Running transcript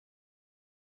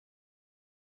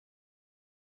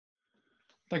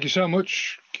Thank you so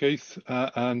much, Keith,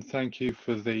 and thank you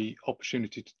for the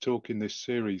opportunity to talk in this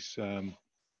series.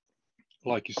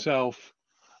 Like yourself,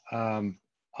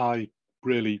 I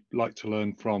really like to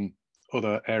learn from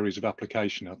other areas of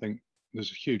application. I think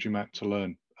there's a huge amount to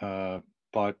learn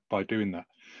by doing that.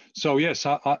 So yes,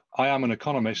 I am an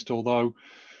economist, although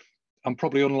I'm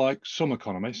probably unlike some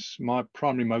economists. My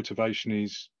primary motivation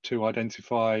is to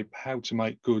identify how to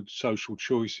make good social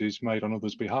choices made on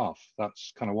others' behalf.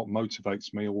 That's kind of what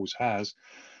motivates me, always has.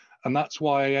 And that's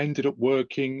why I ended up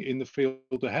working in the field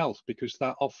of health, because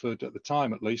that offered, at the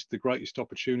time at least, the greatest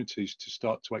opportunities to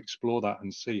start to explore that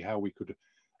and see how we could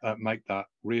make that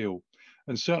real.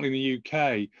 And certainly in the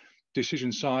UK,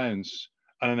 decision science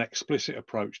and an explicit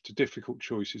approach to difficult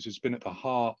choices has been at the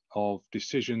heart of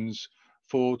decisions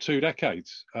for 2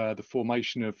 decades. The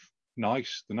formation of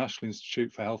NICE, the National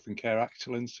Institute for Health and Care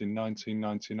Excellence, in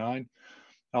 1999.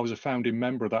 I was a founding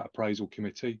member of that appraisal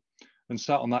committee and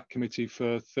sat on that committee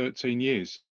for 13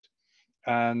 years.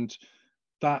 And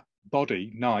that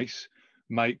body, NICE,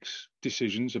 makes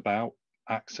decisions about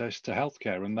access to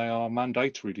healthcare, and they are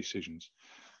mandatory decisions.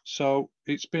 So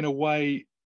it's been a way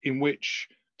in which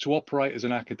to operate as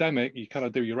an academic, you kind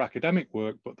of do your academic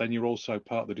work, but then you're also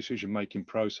part of the decision-making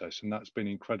process, and that's been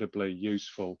incredibly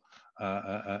useful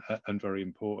and very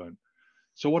important.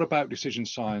 So what about decision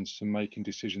science and making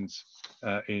decisions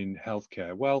in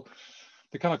healthcare? Well,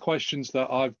 the kind of questions that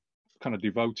I've kind of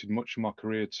devoted much of my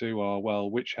career to are,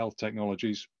 well, which health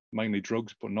technologies, mainly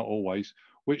drugs, but not always,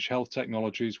 which health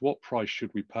technologies, what price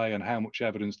should we pay, and how much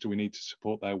evidence do we need to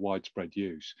support their widespread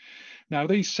use? Now,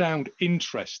 these sound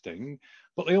interesting,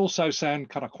 but they also sound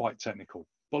kind of quite technical.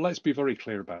 But let's be very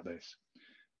clear about this.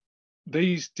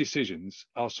 These decisions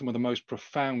are some of the most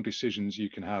profound decisions you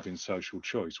can have in social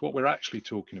choice. What we're actually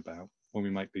talking about when we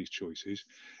make these choices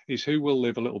is who will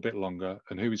live a little bit longer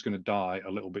and who is going to die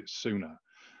a little bit sooner.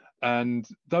 And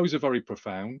those are very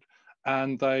profound,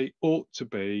 and they ought to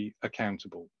be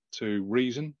accountable to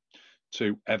reason,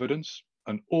 to evidence,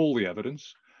 and all the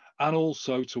evidence, and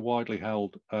also to widely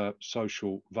held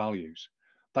social values.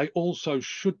 They also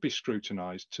should be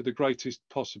scrutinised to the greatest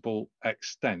possible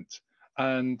extent.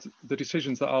 And the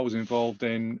decisions that I was involved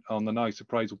in on the NICE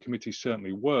Appraisal Committee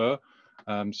certainly were.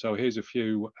 So here's a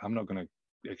few. I'm not going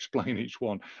to explain each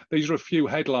one. These are a few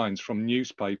headlines from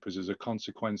newspapers as a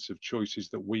consequence of choices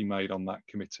that we made on that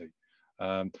committee.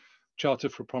 Charter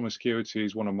for Promiscuity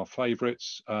is one of my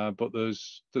favourites, but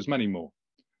there's many more.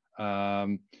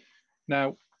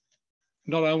 Now,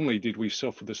 not only did we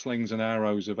suffer the slings and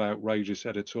arrows of outrageous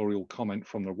editorial comment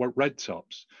from the red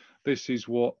tops, this is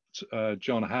what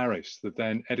John Harris, the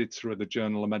then editor of the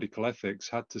Journal of Medical Ethics,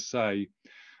 had to say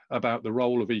about the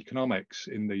role of economics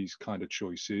in these kind of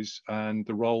choices, and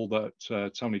the role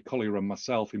that Tony Collier and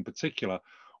myself in particular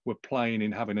were playing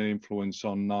in having an influence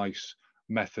on NICE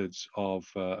methods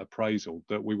of appraisal,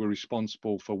 that we were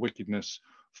responsible for wickedness,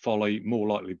 folly, more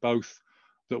likely both,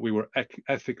 that we were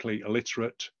ethically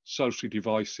illiterate, socially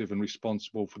divisive, and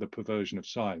responsible for the perversion of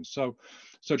science. So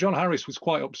John Harris was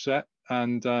quite upset,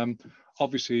 and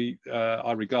obviously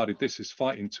I regarded this as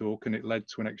fighting talk, and it led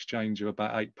to an exchange of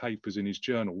about 8 papers in his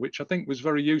journal, which I think was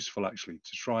very useful actually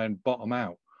to try and bottom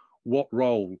out what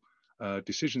role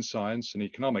decision science and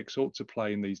economics ought to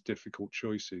play in these difficult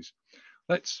choices.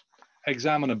 Let's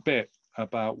examine a bit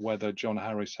about whether John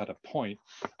Harris had a point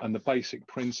and the basic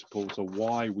principles of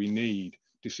why we need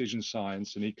decision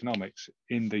science and economics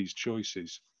in these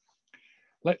choices.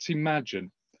 Let's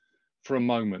imagine for a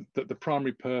moment that the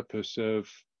primary purpose of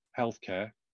healthcare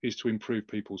is to improve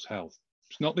people's health.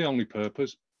 It's not the only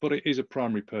purpose, but it is a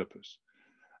primary purpose.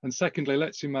 And secondly,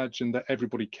 let's imagine that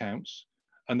everybody counts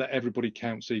and that everybody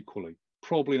counts equally.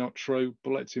 Probably not true,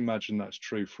 but let's imagine that's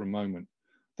true for a moment.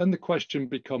 Then the question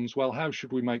becomes, well, how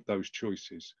should we make those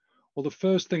choices? Well, the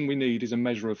first thing we need is a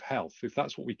measure of health. If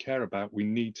that's what we care about, we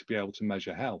need to be able to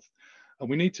measure health. And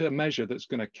we need to a measure that's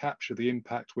going to capture the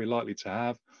impact we're likely to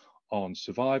have on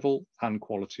survival and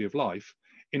quality of life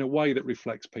in a way that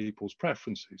reflects people's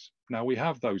preferences. Now, we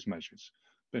have those measures.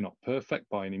 They're not perfect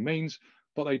by any means,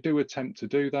 but they do attempt to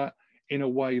do that in a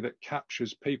way that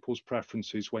captures people's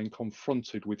preferences when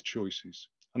confronted with choices.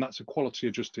 And that's a quality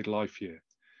adjusted life year.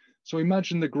 So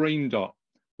imagine the green dot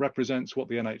represents what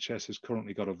the NHS has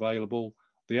currently got available.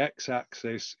 The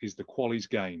x-axis is the QALYs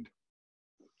gained.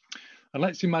 And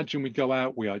let's imagine we go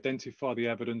out, we identify the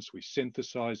evidence, we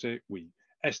synthesize it, we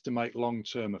estimate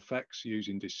long-term effects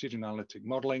using decision analytic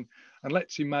modeling. And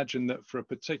let's imagine that for a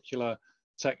particular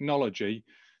technology,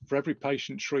 for every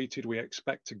patient treated, we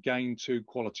expect to gain 2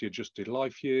 quality adjusted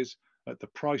life years. At the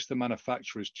price the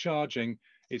manufacturer is charging,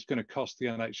 it's going to cost the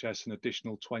NHS an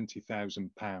additional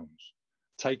 £20,000.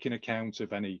 taking account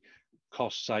of any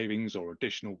cost savings or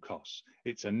additional costs.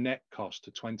 It's a net cost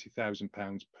of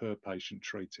 £20,000 per patient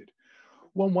treated.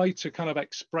 One way to kind of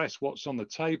express what's on the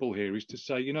table here is to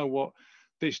say, you know what,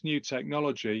 this new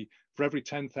technology, for every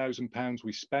 £10,000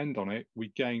 we spend on it, we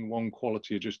gain one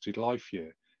quality adjusted life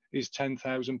year. Is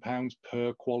 £10,000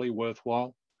 per QALY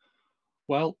worthwhile?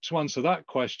 Well, to answer that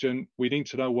question, we need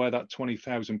to know where that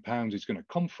 £20,000 is going to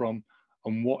come from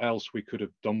and what else we could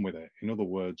have done with it. In other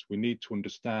words, we need to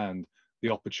understand the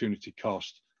opportunity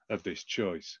cost of this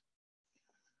choice.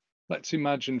 Let's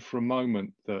imagine for a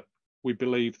moment that we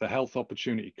believe the health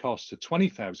opportunity costs are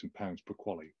 £20,000 per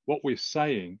QALY. What we're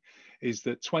saying is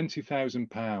that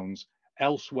 £20,000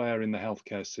 elsewhere in the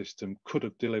healthcare system could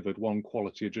have delivered one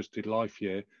quality adjusted life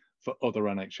year for other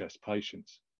NHS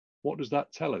patients. What does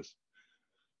that tell us?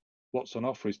 What's on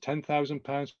offer is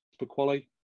 £10,000 per QALY.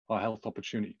 Our health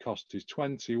opportunity cost is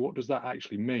 20. What does that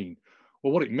actually mean?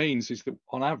 Well, what it means is that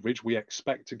on average, we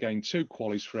expect to gain 2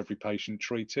 QALYs for every patient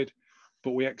treated,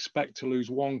 but we expect to lose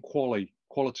 1 QALY,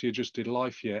 quality adjusted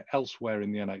life year, elsewhere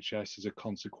in the NHS as a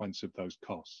consequence of those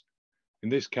costs. In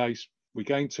this case, we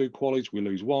gain 2 QALYs, we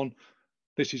lose 1.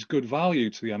 This is good value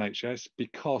to the NHS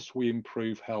because we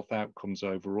improve health outcomes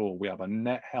overall. We have a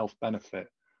net health benefit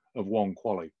of 1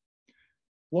 QALY.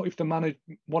 What if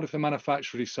the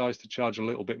manufacturer decides to charge a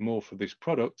little bit more for this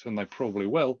product, and they probably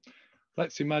will?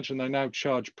 Let's imagine they now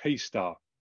charge P-Star,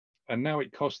 and now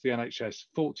it costs the NHS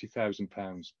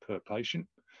 £40,000 per patient.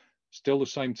 Still the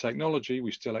same technology,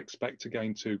 we still expect to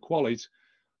gain 2 QALYs,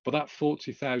 but that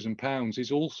 £40,000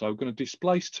 is also going to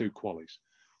displace 2 QALYs.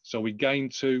 So we gain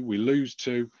 2, we lose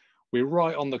 2. We're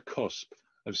right on the cusp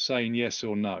of saying yes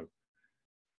or no.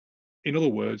 In other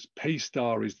words,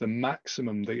 P-Star is the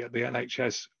maximum the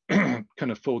NHS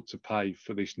can afford to pay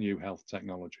for this new health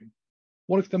technology.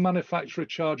 What if the manufacturer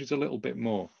charges a little bit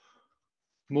more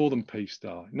than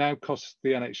P-Star? Now costs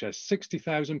the NHS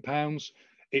 £60,000.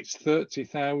 It's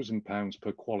 £30,000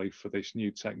 per QALY for this new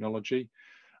technology.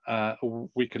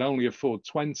 We can only afford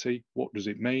 20. What does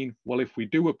it mean? Well, if we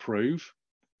do approve,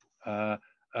 then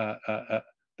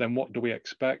what do we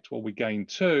expect? Well, we gain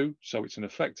 2, so it's an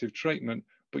effective treatment.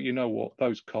 But you know what?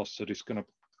 Those costs are just going to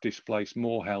displace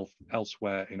more health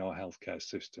elsewhere in our healthcare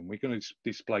system. We're going to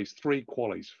displace 3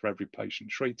 QALYs for every patient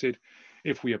treated.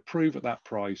 If we approve at that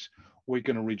price, we're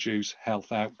going to reduce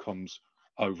health outcomes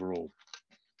overall.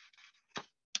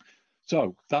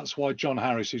 So that's why John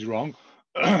Harris is wrong.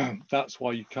 That's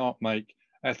why you can't make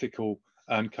ethical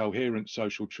and coherent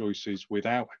social choices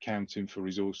without accounting for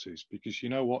resources. Because you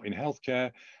know what? In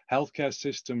healthcare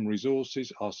system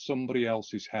resources are somebody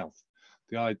else's health.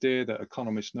 The idea that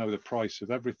economists know the price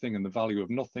of everything and the value of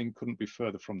nothing couldn't be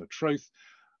further from the truth.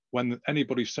 When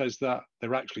anybody says that,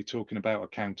 they're actually talking about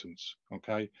accountants,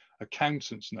 okay?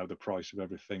 Accountants know the price of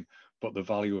everything, but the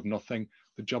value of nothing.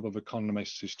 The job of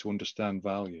economists is to understand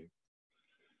value.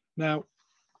 Now,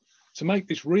 to make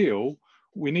this real,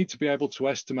 we need to be able to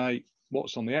estimate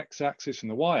what's on the x-axis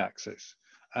and the y-axis.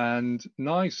 And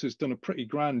NICE has done a pretty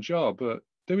grand job at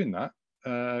doing that,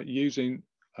 using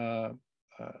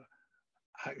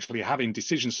actually having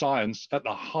decision science at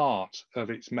the heart of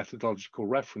its methodological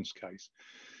reference case.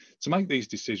 To make these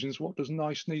decisions, what does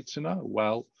NICE need to know?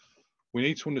 Well, we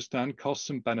need to understand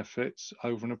costs and benefits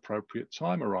over an appropriate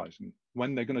time horizon,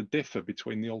 when they're going to differ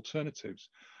between the alternatives.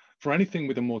 For anything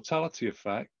with a mortality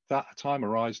effect, that time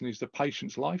horizon is the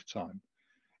patient's lifetime.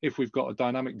 If we've got a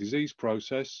dynamic disease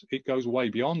process, it goes way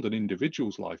beyond an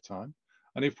individual's lifetime.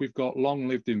 And if we've got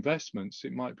long-lived investments,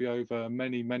 it might be over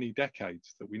many, many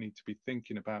decades that we need to be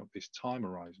thinking about this time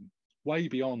horizon, way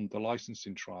beyond the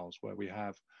licensing trials where we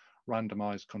have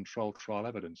randomized controlled trial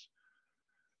evidence.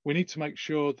 We need to make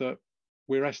sure that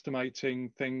we're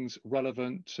estimating things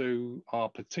relevant to our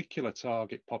particular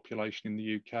target population in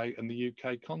the UK and the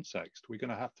UK context. We're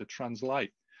going to have to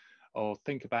translate or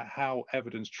think about how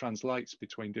evidence translates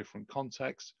between different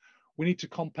contexts. We need to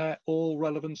compare all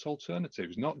relevant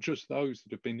alternatives, not just those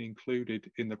that have been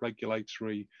included in the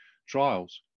regulatory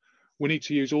trials. We need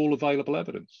to use all available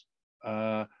evidence,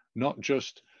 not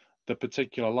just the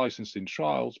particular licensing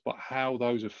trials, but how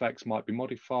those effects might be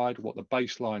modified, what the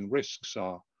baseline risks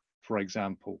are, for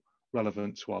example,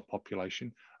 relevant to our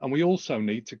population. And we also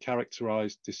need to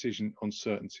characterize decision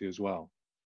uncertainty as well.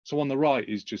 So on the right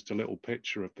is just a little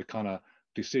picture of the kind of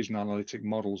decision analytic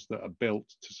models that are built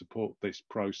to support this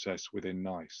process within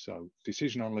NICE. So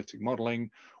decision analytic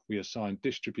modeling, we assign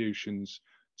distributions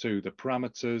to the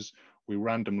parameters, we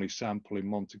randomly sample in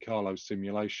Monte Carlo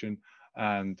simulation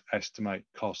and estimate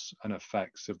costs and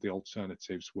effects of the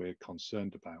alternatives we're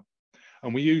concerned about.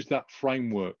 And we use that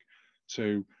framework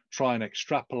to try and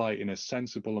extrapolate in a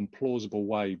sensible and plausible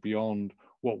way beyond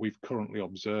what we've currently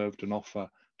observed and offer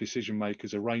decision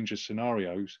makers a range of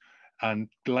scenarios and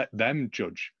let them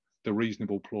judge the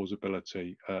reasonable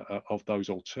plausibility of those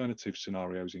alternative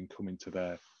scenarios in coming to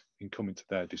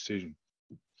their decision.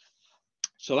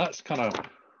 So that's kind of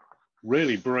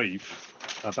really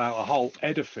brief about a whole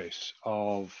edifice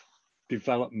of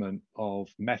development of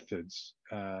methods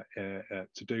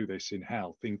to do this in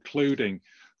health, including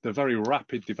the very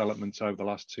rapid development over the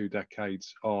last 2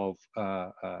 decades of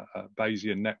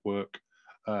Bayesian network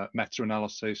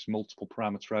meta-analysis, multiple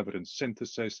parameter evidence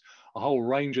synthesis, a whole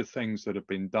range of things that have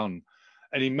been done.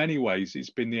 And in many ways, it's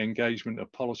been the engagement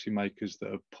of policymakers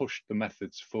that have pushed the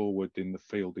methods forward in the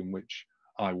field in which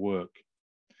I work.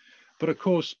 But of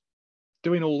course,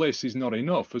 doing all this is not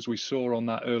enough, as we saw on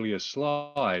that earlier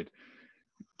slide.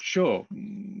 Sure,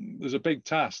 there's a big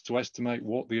task to estimate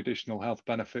what the additional health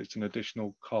benefits and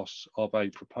additional costs of a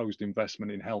proposed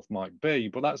investment in health might be,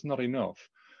 but that's not enough.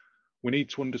 We need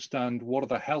to understand what are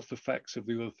the health effects of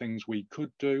the other things we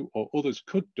could do or others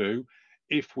could do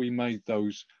if we made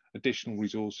those additional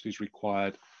resources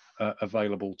required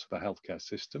available to the healthcare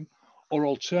system. Or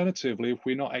alternatively, if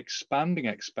we're not expanding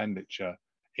expenditure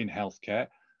in healthcare,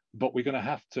 but we're going to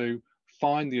have to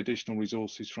find the additional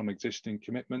resources from existing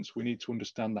commitments, we need to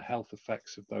understand the health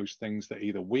effects of those things that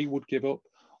either we would give up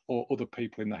or other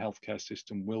people in the healthcare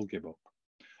system will give up.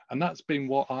 And that's been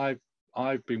what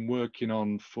I've been working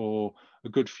on for a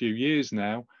good few years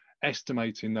now,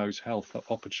 estimating those health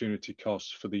opportunity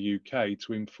costs for the UK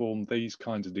to inform these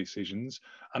kinds of decisions,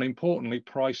 and importantly,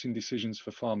 pricing decisions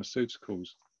for pharmaceuticals.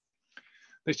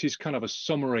 This is kind of a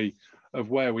summary of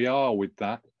where we are with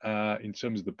that in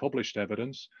terms of the published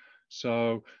evidence.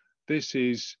 So this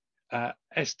is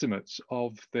estimates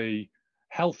of the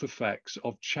health effects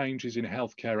of changes in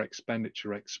healthcare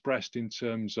expenditure expressed in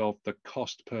terms of the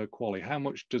cost per QALY. How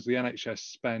much does the NHS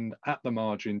spend at the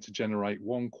margin to generate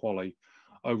one QALY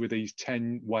over these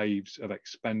 10 waves of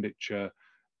expenditure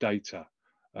data?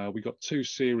 We've got 2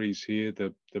 series here.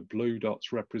 The blue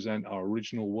dots represent our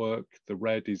original work. The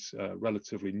red is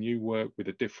relatively new work with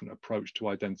a different approach to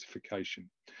identification.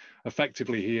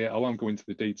 Effectively here, I won't go into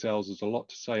the details, there's a lot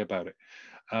to say about it.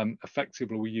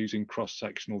 Effectively, we're using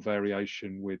cross-sectional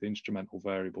variation with instrumental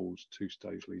variables,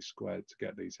 2-stage least squared to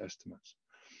get these estimates.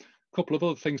 A couple of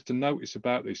other things to notice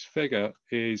about this figure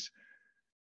is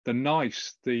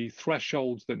the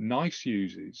thresholds that NICE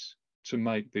uses to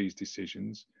make these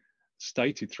decisions.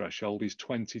 Stated threshold is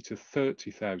 20 to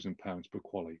 30,000 pounds per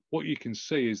QALY. What you can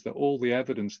see is that all the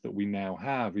evidence that we now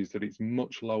have is that it's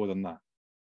much lower than that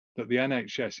the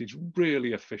NHS is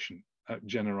really efficient at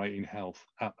generating health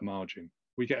at the margin.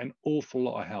 We get an awful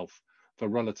lot of health for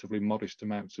relatively modest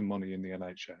amounts of money in the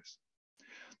NHS.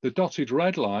 The dotted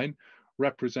red line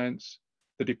represents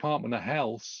the Department of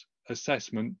Health's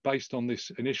assessment based on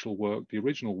this initial work, the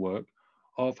original work,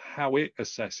 of how it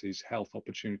assesses health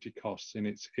opportunity costs in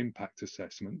its impact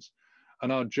assessments.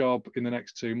 And our job in the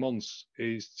next 2 months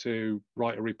is to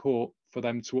write a report for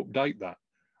them to update that.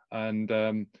 And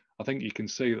I think you can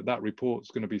see that that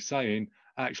report's going to be saying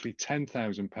actually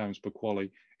 £10,000 per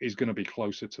QALY is going to be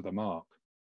closer to the mark.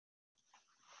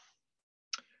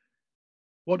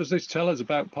 What does this tell us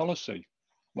about policy?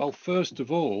 Well, first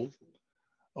of all,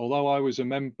 although I was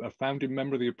a founding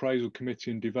member of the appraisal committee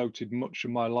and devoted much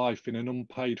of my life in an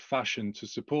unpaid fashion to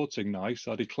supporting NICE,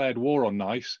 I declared war on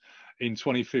NICE in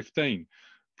 2015,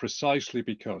 precisely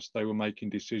because they were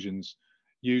making decisions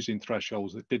using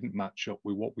thresholds that didn't match up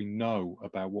with what we know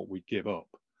about what we give up.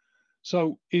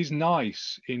 So is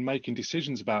NICE in making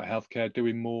decisions about healthcare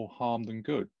doing more harm than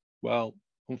good? Well,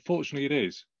 unfortunately it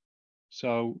is.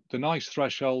 So the NICE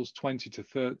thresholds 20 to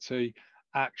 30,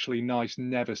 actually NICE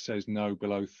never says no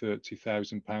below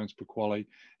 £30,000 per QALY.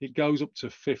 It goes up to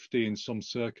 50 in some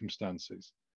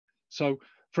circumstances. So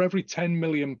for every £10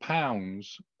 million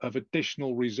of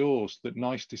additional resource that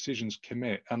NICE decisions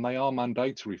commit, and they are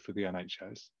mandatory for the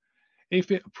NHS,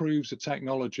 if it approves a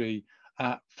technology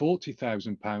at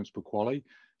 £40,000 per QALY,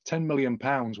 £10 million,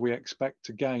 we expect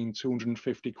to gain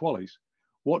 250 QALYs.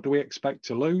 What do we expect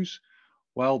to lose?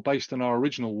 Well, based on our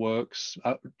original works,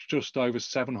 just over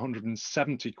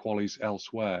 770 QALYs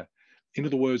elsewhere. In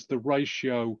other words, the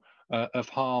ratio of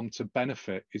harm to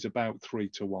benefit is about 3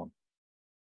 to 1.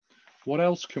 What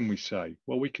else can we say?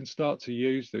 Well, we can start to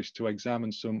use this to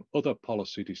examine some other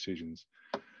policy decisions.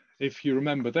 If you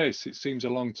remember this, it seems a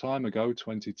long time ago,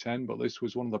 2010, but this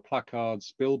was one of the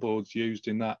placards, billboards used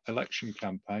in that election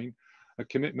campaign, a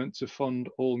commitment to fund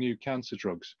all new cancer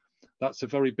drugs. That's a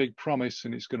very big promise,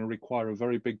 and it's going to require a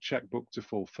very big checkbook to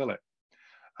fulfill it.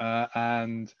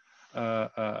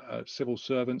 Civil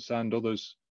servants and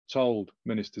others told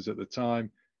ministers at the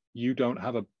time, you don't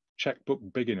have a checkbook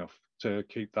big enough to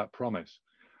keep that promise.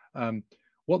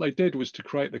 What they did was to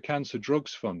create the Cancer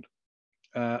Drugs Fund,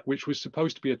 which was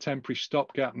supposed to be a temporary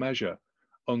stopgap measure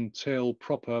until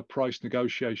proper price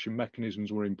negotiation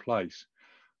mechanisms were in place.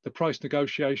 The price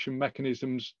negotiation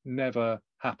mechanisms never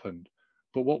happened,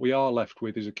 but what we are left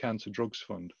with is a Cancer Drugs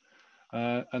Fund.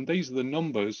 And these are the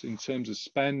numbers in terms of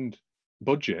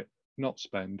budget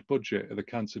of the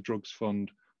Cancer Drugs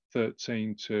Fund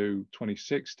 13 to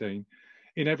 2016.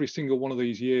 In every single one of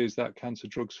these years, that Cancer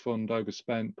Drugs Fund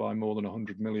overspent by more than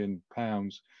 £100 million.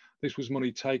 This was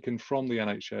money taken from the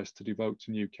NHS to devote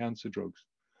to new cancer drugs.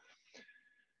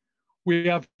 We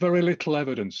have very little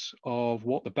evidence of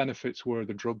what the benefits were of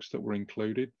the drugs that were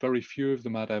included. Very few of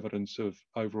them had evidence of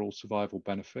overall survival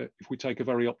benefit. If we take a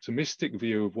very optimistic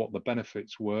view of what the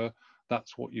benefits were,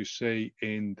 that's what you see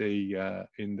in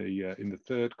the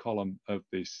third column of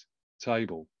this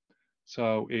table.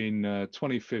 So in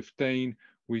 2015,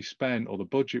 we spent, or the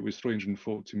budget was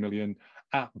 340 million.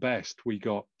 At best, we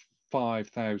got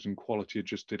 5,000 quality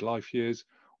adjusted life years.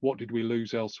 What did we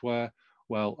lose elsewhere?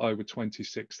 Well, over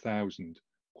 26,000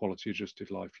 quality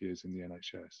adjusted life years in the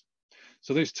NHS.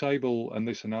 So this table and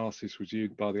this analysis was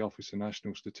used by the Office of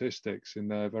National Statistics in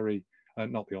their very,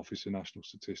 not the Office of National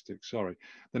Statistics, sorry,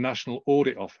 the National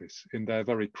Audit Office in their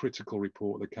very critical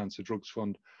report, the Cancer Drugs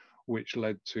Fund, which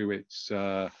led to its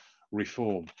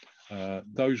reform.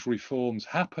 Those reforms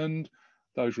happened.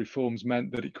 Those reforms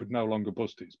meant that it could no longer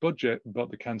bust its budget, but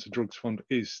the Cancer Drugs Fund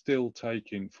is still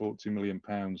taking £40 million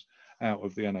out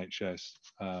of the NHS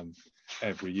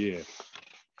every year.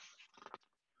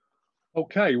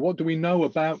 Okay, what do we know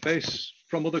about this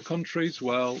from other countries?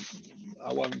 Well,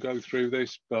 I won't go through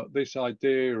this, but this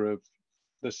idea of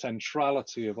the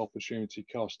centrality of opportunity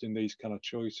cost in these kind of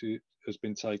choices has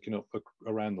been taken up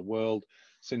around the world.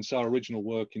 Since our original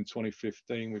work in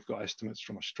 2015, we've got estimates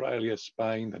from Australia,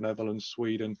 Spain, the Netherlands,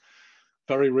 Sweden.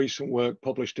 Very recent work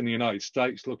published in the United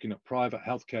States looking at private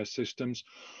healthcare systems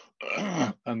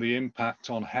and the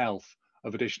impact on health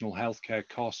of additional healthcare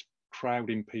costs,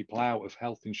 crowding people out of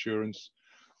health insurance.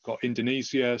 Got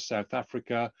Indonesia, South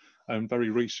Africa, and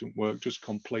very recent work just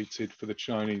completed for the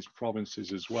Chinese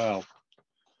provinces as well.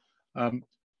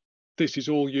 This is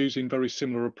all using very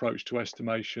similar approach to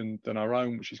estimation than our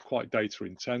own, which is quite data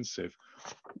intensive.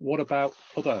 What about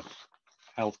other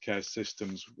healthcare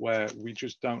systems where we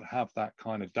just don't have that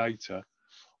kind of data?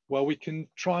 Well, we can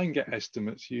try and get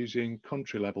estimates using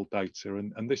country level data,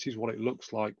 and this is what it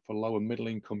looks like for low and middle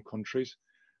income countries,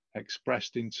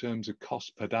 expressed in terms of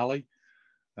cost per daily.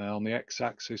 On the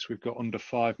x-axis, we've got under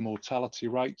 5 mortality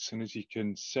rates, and as you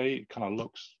can see, it kind of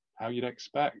looks how you'd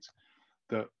expect,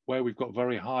 that where we've got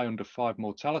very high under 5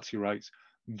 mortality rates,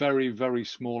 very, very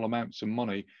small amounts of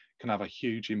money can have a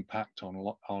huge impact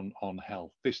on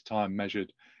health, this time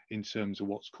measured in terms of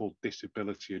what's called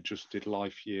disability adjusted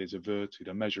life years averted,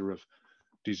 a measure of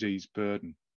disease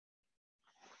burden.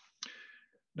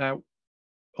 Now,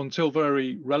 until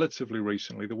very relatively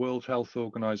recently, the World Health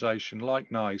Organization,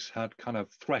 like NICE, had kind of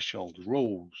threshold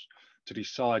rules to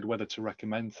decide whether to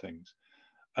recommend things.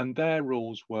 And their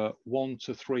rules were 1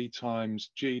 to 3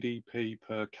 times GDP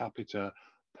per capita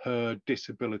per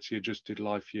disability adjusted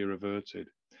life year averted.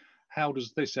 How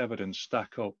does this evidence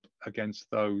stack up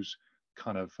against those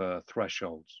kind of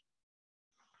thresholds?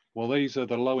 Well, these are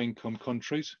the low income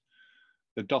countries.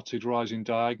 The dotted rising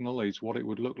diagonal is what it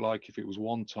would look like if it was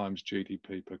 1 times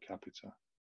GDP per capita.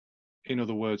 In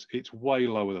other words, it's way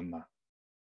lower than that,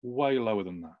 way lower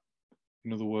than that.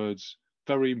 In other words,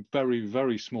 very, very,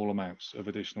 very small amounts of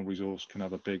additional resource can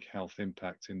have a big health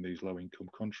impact in these low income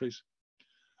countries.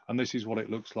 And this is what it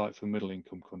looks like for middle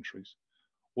income countries.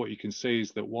 What you can see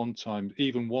is that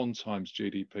even 1 times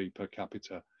GDP per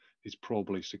capita is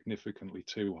probably significantly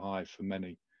too high for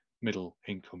many middle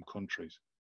income countries.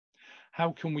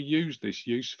 How can we use this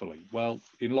usefully? Well,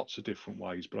 in lots of different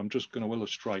ways, but I'm just going to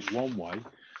illustrate one way,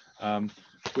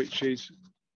 which is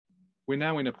we're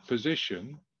now in a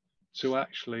position to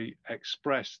actually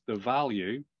express the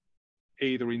value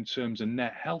either in terms of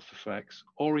net health effects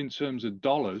or in terms of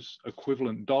dollars,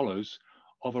 equivalent dollars,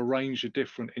 of a range of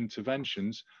different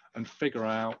interventions and figure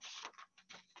out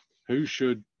who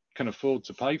can afford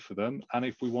to pay for them. And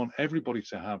if we want everybody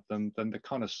to have them, then the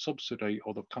kind of subsidy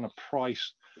or the kind of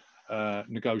price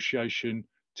negotiation,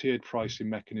 tiered pricing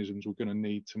mechanisms we're going to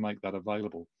need to make that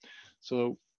available.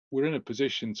 So we're in a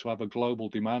position to have a global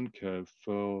demand curve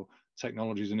for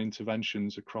technologies and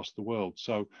interventions across the world.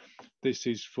 So this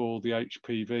is for the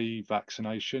HPV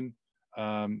vaccination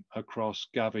across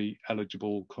Gavi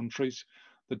eligible countries.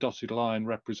 The dotted line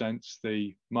represents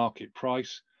the market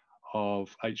price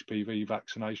of HPV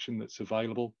vaccination that's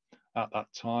available at that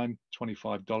time,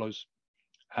 $25.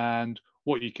 And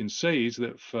what you can see is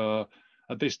that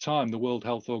at this time, the World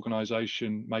Health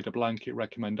Organization made a blanket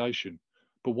recommendation.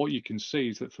 But what you can see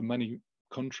is that for many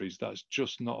countries, that's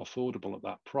just not affordable at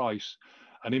that price,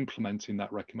 and implementing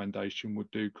that recommendation would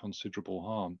do considerable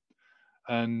harm.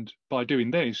 And by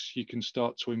doing this, you can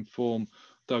start to inform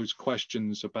those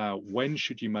questions about when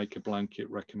should you make a blanket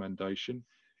recommendation.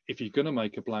 If you're going to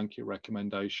make a blanket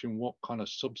recommendation, what kind of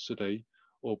subsidy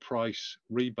or price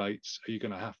rebates are you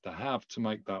going to have to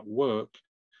make that work?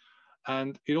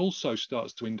 And it also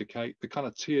starts to indicate the kind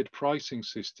of tiered pricing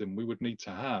system we would need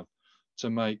to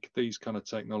make these kind of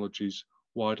technologies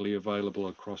widely available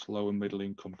across low and middle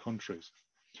income countries.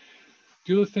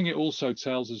 The other thing it also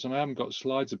tells us, and I haven't got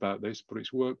slides about this, but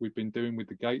it's work we've been doing with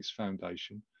the Gates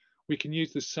Foundation, we can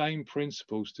use the same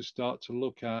principles to start to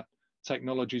look at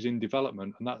technologies in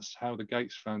development, and that's how the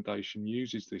Gates Foundation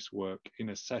uses this work in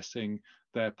assessing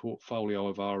their portfolio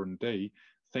of R&D,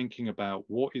 thinking about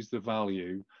what is the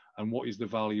value and what is the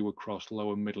value across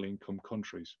low and middle income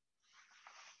countries,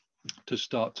 to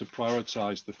start to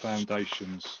prioritize the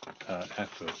foundation's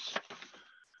efforts.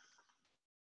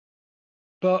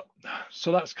 But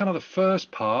so that's kind of the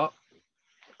first part.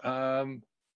 But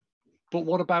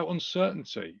what about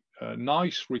uncertainty?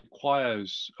 NICE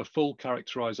requires a full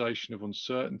characterization of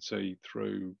uncertainty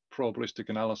through probabilistic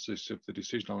analysis of the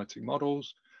decision analytic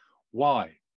models.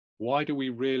 Why? Why do we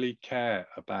really care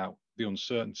about the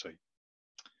uncertainty?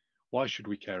 Why should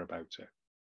we care about it?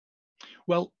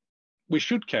 Well, we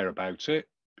should care about it,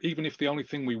 even if the only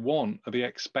thing we want are the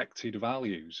expected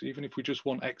values. Even if we just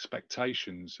want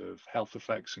expectations of health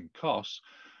effects and costs,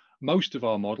 most of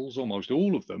our models, almost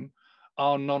all of them,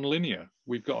 are non-linear.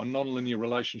 We've got a non-linear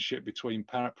relationship between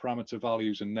parameter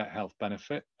values and net health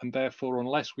benefit, and therefore,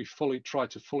 unless we try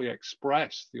to fully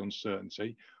express the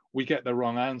uncertainty, we get the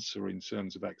wrong answer in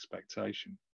terms of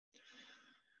expectation.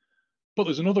 But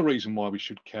there's another reason why we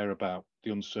should care about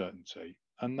the uncertainty,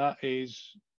 and that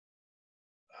is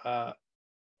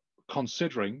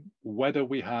considering whether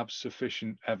we have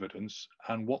sufficient evidence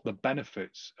and what the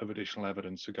benefits of additional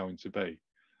evidence are going to be.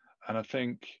 And I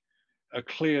think a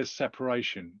clear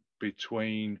separation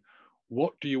between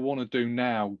what do you want to do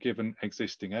now given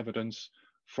existing evidence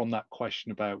from that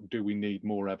question about do we need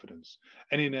more evidence.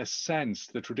 And in a sense,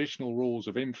 the traditional rules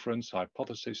of inference,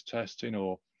 hypothesis testing,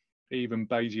 or even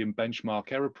Bayesian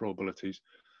benchmark error probabilities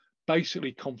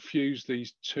basically confuse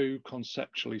these two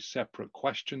conceptually separate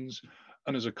questions,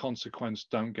 and as a consequence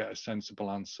don't get a sensible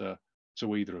answer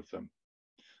to either of them.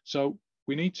 So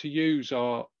we need to use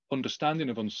our understanding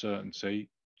of uncertainty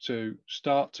to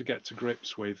start to get to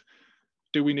grips with,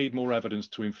 do we need more evidence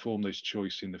to inform this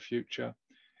choice in the future?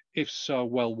 If so,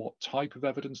 well, what type of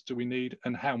evidence do we need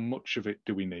and how much of it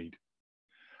do we need?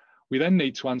 We then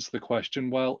need to answer the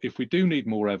question, well, if we do need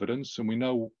more evidence and we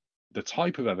know the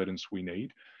type of evidence we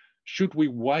need, should we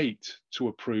wait to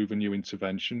approve a new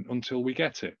intervention until we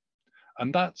get it?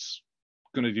 And that's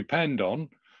going to depend on,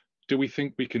 do we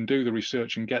think we can do the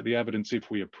research and get the evidence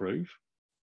if we approve?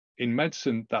 In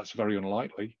medicine, that's very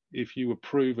unlikely. If you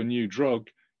approve a new drug,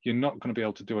 you're not going to be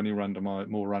able to do any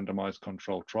more randomized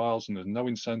controlled trials, and there's no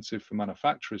incentive for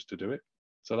manufacturers to do it.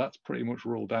 So that's pretty much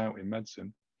ruled out in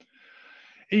medicine.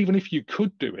 Even if you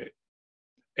could do it,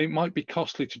 it might be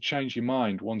costly to change your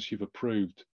mind once you've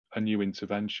approved a new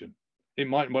intervention. It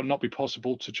might not be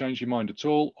possible to change your mind at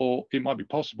all, or it might be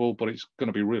possible, but it's going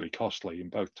to be really costly in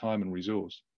both time and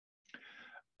resource.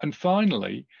 And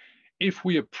finally, if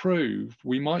we approve,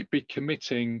 we might be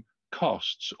committing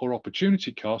costs or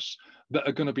opportunity costs that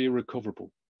are going to be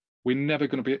irrecoverable. We're never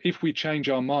going to be, if we change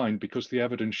our mind because the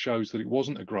evidence shows that it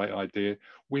wasn't a great idea,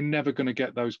 we're never going to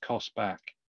get those costs back.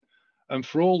 And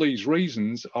for all these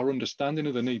reasons, our understanding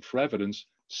of the need for evidence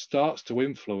starts to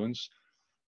influence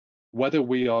whether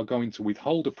we are going to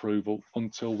withhold approval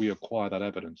until we acquire that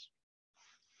evidence.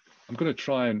 I'm going to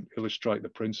try and illustrate the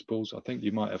principles. I think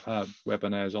you might have had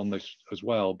webinars on this as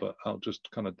well, but I'll just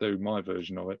kind of do my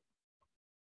version of it.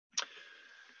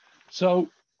 So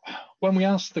when we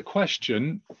ask the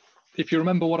question, if you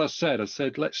remember what I said,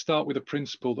 let's start with a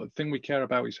principle that the thing we care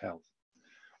about is health.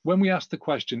 When we ask the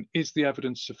question, is the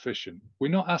evidence sufficient?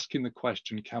 We're not asking the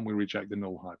question, can we reject the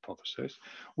null hypothesis?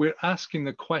 We're asking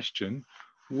the question,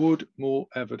 would more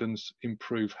evidence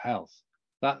improve health?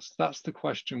 That's the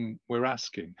question we're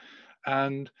asking.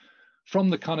 And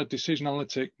from the kind of decision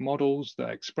analytic models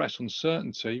that express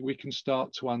uncertainty, we can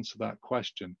start to answer that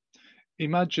question.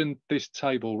 Imagine this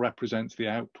table represents the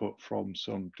output from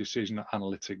some decision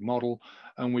analytic model,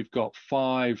 and we've got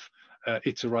 5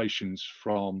 iterations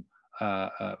from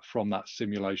that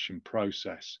simulation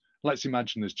process. Let's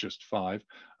imagine there's just 5.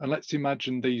 And let's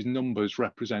imagine these numbers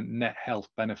represent net health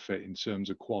benefit in terms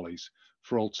of QALYs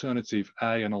for alternative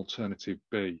A and alternative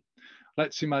B.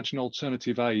 Let's imagine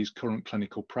alternative A is current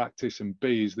clinical practice and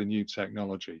B is the new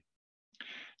technology.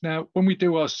 Now, when we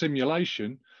do our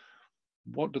simulation,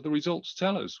 what do the results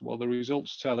tell us? Well, the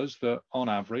results tell us that on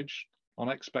average, on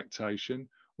expectation,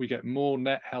 we get more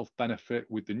net health benefit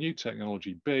with the new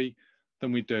technology B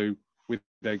than we do with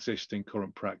the existing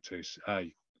current practice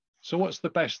A. So what's the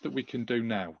best that we can do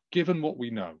now, given what we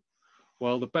know?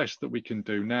 Well, the best that we can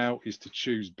do now is to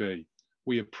choose B.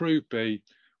 We approve B.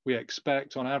 We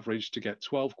expect on average to get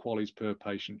 12 QALYs per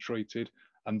patient treated,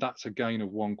 and that's a gain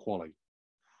of 1 QALY.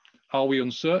 Are we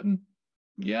uncertain?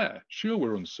 Yeah, sure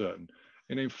we're uncertain.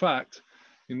 And in fact,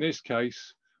 in this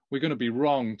case, we're going to be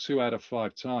wrong 2 out of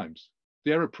 5 times.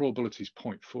 The error probability is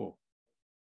 0.4.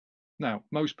 Now,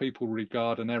 most people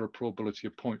regard an error probability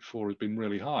of 0.4 as being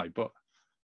really high, but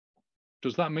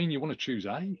does that mean you want to choose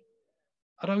A?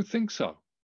 I don't think so.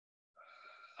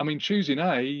 I mean, choosing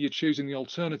A, you're choosing the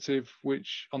alternative,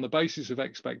 which on the basis of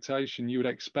expectation, you would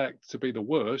expect to be the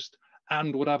worst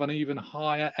and would have an even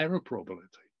higher error probability.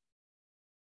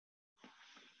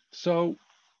 So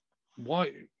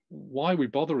why are we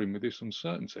bothering with this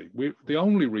uncertainty? The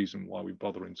only reason why we're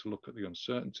bothering to look at the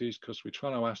uncertainty is because we're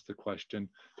trying to ask the question,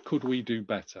 could we do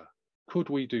better? Could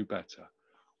we do better?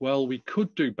 Well, we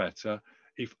could do better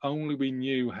if only we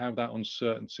knew how that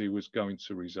uncertainty was going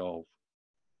to resolve.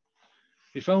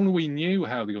 If only we knew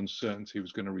how the uncertainty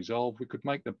was going to resolve, we could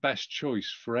make the best choice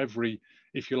for every,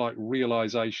 if you like,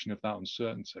 realization of that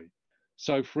uncertainty.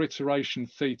 So for iteration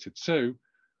θ2,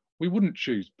 we wouldn't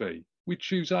choose B, we'd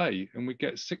choose A and we'd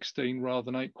get 16 rather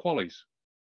than 8 QALYs.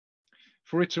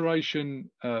 For iteration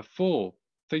 4,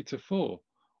 θ4,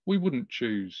 we wouldn't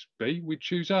choose B, we'd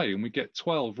choose A and we'd get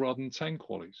 12 rather than 10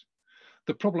 QALYs.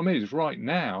 The problem is right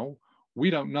now, we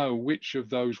don't know which of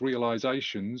those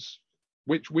realizations,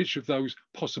 which of those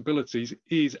possibilities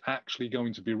is actually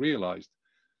going to be realized.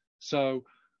 So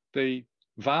the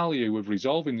value of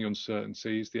resolving the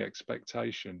uncertainty is the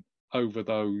expectation over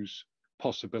those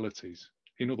possibilities.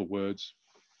 In other words,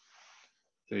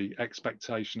 the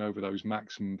expectation over those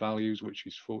maximum values, which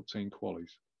is 14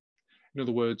 QALYs. In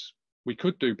other words, we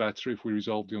could do better if we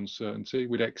resolve the uncertainty.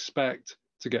 We'd expect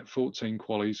to get 14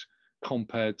 QALYs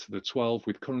compared to the 12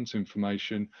 with current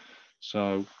information.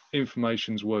 So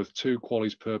information's worth 2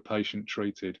 QALYs per patient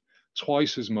treated,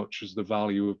 twice as much as the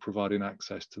value of providing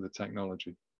access to the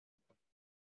technology.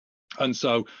 And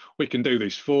so we can do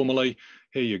this formally.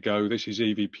 Here you go, this is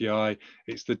EVPI.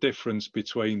 It's the difference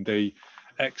between the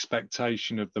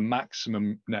expectation of the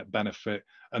maximum net benefit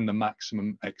and the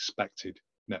maximum expected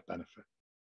net benefit.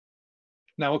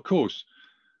 Now, of course,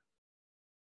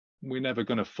 we're never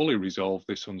going to fully resolve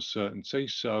this uncertainty.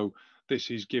 So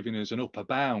this is giving us an upper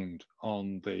bound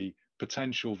on the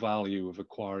potential value of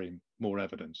acquiring more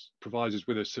evidence, provides us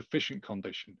with a sufficient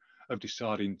condition of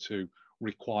deciding to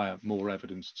require more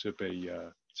evidence to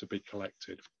be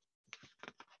collected.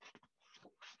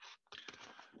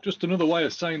 Just another way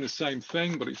of saying the same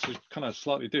thing, but it's a kind of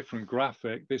slightly different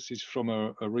graphic. This is from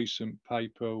a recent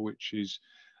paper, which is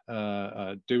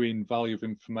doing value of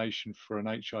information for an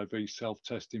HIV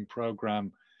self-testing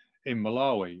program in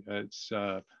Malawi. It's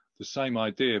the same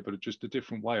idea, but just a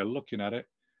different way of looking at it.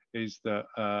 Is that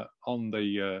on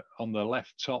the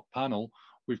left top panel,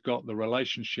 we've got the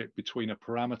relationship between a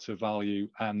parameter value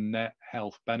and net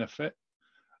health benefit.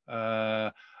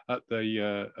 At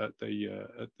the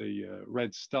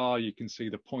red star, you can see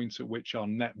the point at which our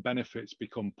net benefits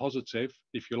become positive.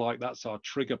 If you like, that's our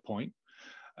trigger point.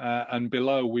 And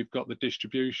below, we've got the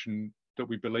distribution that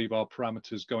we believe our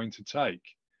parameter is going to take.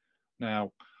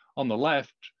 Now, on the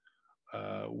left,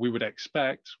 we would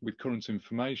expect, with current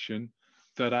information,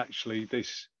 that actually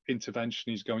this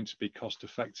intervention is going to be cost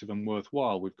effective and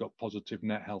worthwhile. We've got positive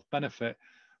net health benefit,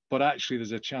 but actually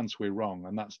there's a chance we're wrong,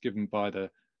 and that's given by the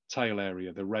tail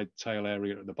area, the red tail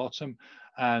area at the bottom.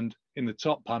 And in the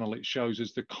top panel, it shows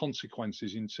us the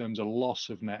consequences in terms of loss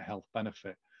of net health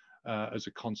benefit as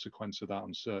a consequence of that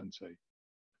uncertainty.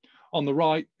 On the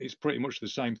right, it's pretty much the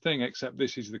same thing, except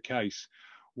this is the case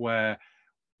where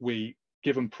we,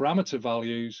 given parameter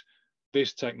values,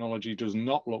 this technology does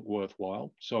not look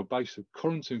worthwhile. So based on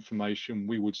current information,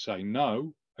 we would say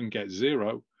no and get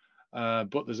 0,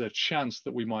 but there's a chance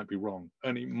that we might be wrong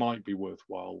and it might be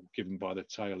worthwhile given by the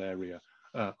tail area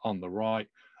on the right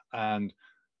and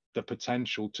the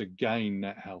potential to gain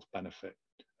net health benefit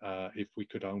if we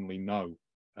could only know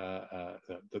that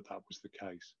was the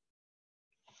case.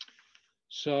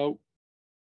 So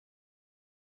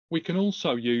we can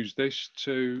also use this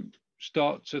to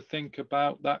start to think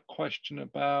about that question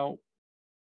about,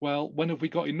 well, when have we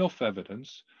got enough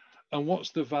evidence? And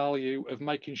what's the value of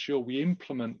making sure we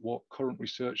implement what current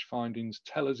research findings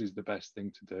tell us is the best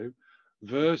thing to do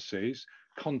versus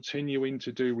continuing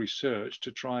to do research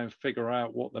to try and figure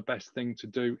out what the best thing to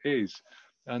do is.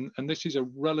 And this is a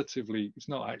relatively, it's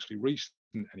not actually recent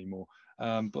anymore,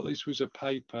 but this was a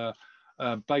paper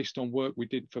based on work we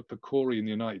did for PCORI in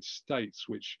the United States,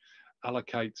 which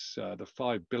allocates the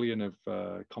 5 billion of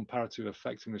comparative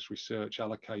effectiveness research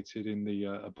allocated in the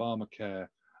Obamacare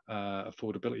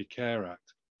Affordability Care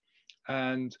Act.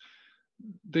 And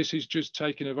this is just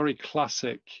taking a very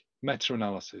classic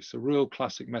meta-analysis, a real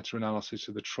classic meta-analysis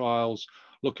of the trials,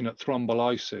 looking at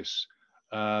thrombolysis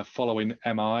following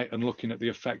MI and looking at the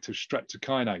effect of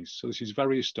streptokinase. So this is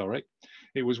very historic.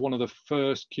 It was one of the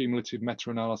first cumulative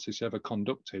meta-analysis ever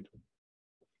conducted.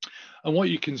 And what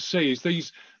you can see is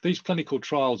these clinical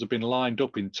trials have been lined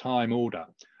up in time order.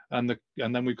 And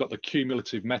then we've got the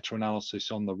cumulative meta-analysis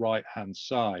on the right-hand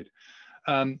side.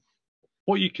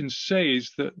 What you can see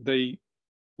is that the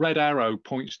red arrow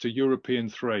points to European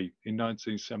 3 in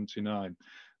 1979.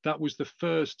 That was the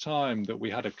first time that we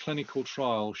had a clinical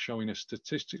trial showing a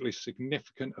statistically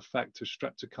significant effect of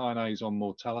streptokinase on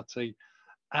mortality,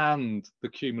 and the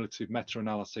cumulative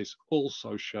meta-analysis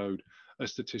also showed a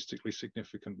statistically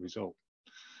significant result.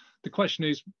 The question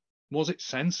is, was it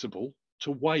sensible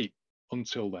to wait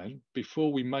until then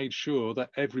before we made sure that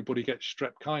everybody gets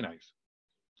strep kinase?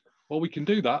 Well, we can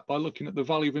do that by looking at the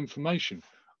value of information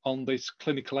on this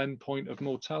clinical endpoint of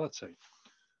mortality.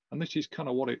 And this is kind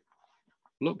of what it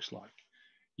looks like.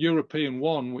 European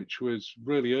 1, which was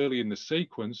really early in the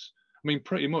sequence, I mean,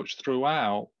 pretty much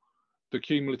throughout, the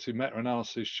cumulative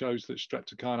meta-analysis shows that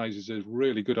streptokinase is a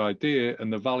really good idea,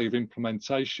 and the value of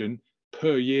implementation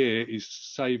per year is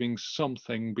saving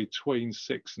something between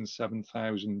 6,000 and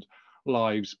 7,000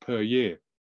 lives per year,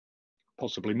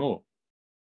 possibly more.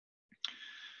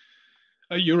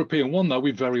 At European 1, though,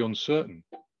 we're very uncertain.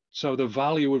 So the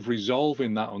value of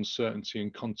resolving that uncertainty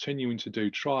and continuing to do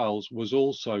trials was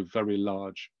also very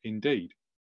large indeed.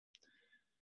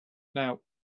 Now,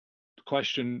 the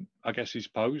question, I guess, is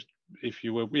posed, if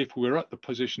we're at the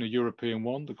position of European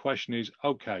 1, the question is,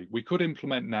 okay, we could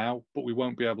implement now, but we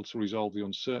won't be able to resolve the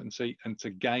uncertainty and to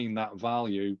gain that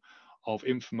value of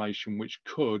information which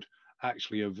could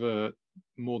actually avert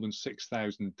more than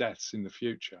 6,000 deaths in the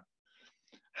future.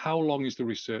 How long is the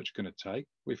research going to take?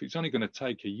 If it's only going to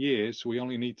take a year, so we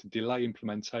only need to delay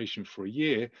implementation for a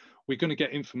year, we're going to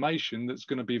get information that's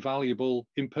going to be valuable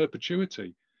in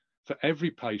perpetuity for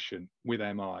every patient with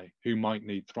MI who might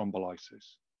need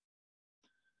thrombolysis.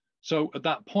 So at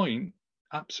that point,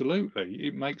 absolutely,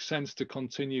 it makes sense to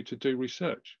continue to do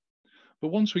research. But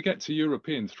once we get to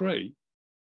European 3,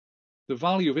 the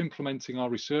value of implementing our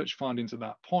research findings at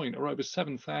that point are over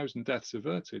 7,000 deaths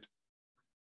averted.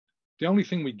 The only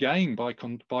thing we gain by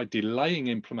delaying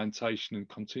implementation and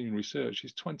continuing research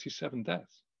is 27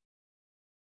 deaths.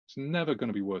 It's never going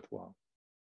to be worthwhile.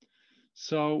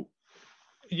 So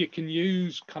you can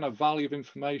use kind of value of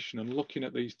information and looking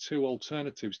at these two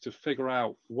alternatives to figure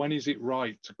out when is it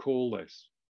right to call this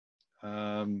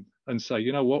and say,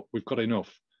 you know what, we've got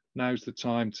enough. Now's the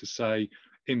time to say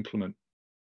implement.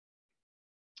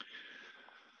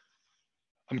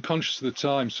 I'm conscious of the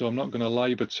time, so I'm not going to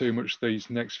labour too much these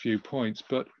next few points,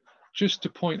 but just to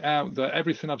point out that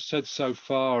everything I've said so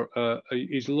far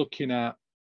is looking at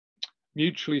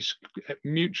mutually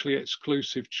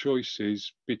exclusive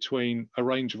choices between a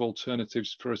range of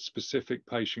alternatives for a specific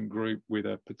patient group with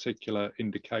a particular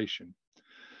indication.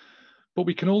 But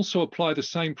we can also apply the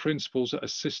same principles at a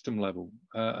system level.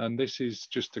 And this is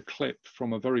just a clip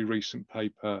from a very recent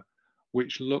paper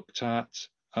which looked at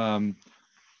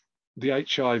the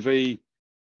HIV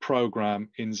program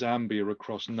in Zambia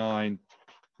across 9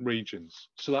 regions.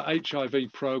 So that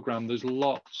HIV program, there's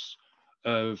lots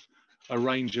of a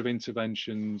range of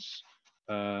interventions,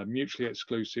 mutually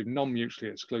exclusive, non-mutually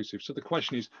exclusive. So the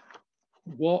question is,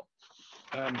 what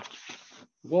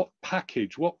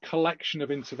package, what collection of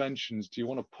interventions do you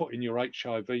want to put in your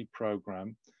HIV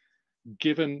program,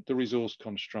 given the resource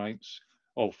constraints,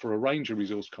 or for a range of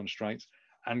resource constraints,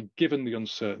 and given the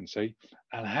uncertainty,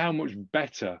 and how much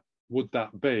better would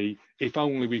that be if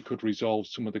only we could resolve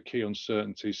some of the key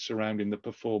uncertainties surrounding the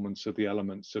performance of the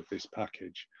elements of this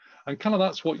package. And kind of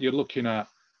that's what you're looking at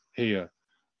here.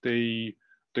 The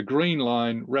green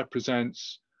line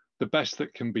represents the best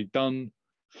that can be done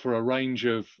for a range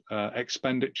of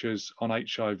expenditures on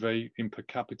HIV in per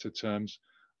capita terms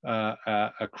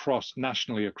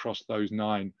nationally across those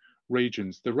 9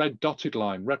 regions. The red dotted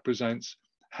line represents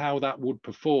how that would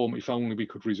perform if only we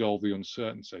could resolve the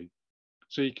uncertainty.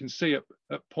 So you can see at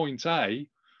point A,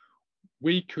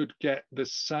 we could get the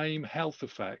same health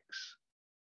effects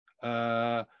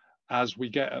as we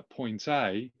get at point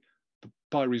A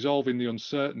by resolving the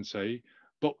uncertainty,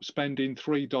 but spending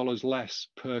 $3 less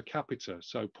per capita,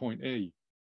 so point E.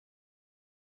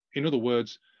 In other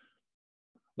words,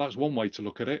 that's one way to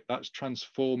look at it. That's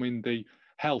transforming the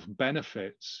health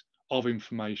benefits of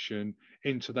information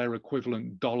into their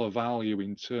equivalent dollar value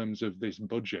in terms of this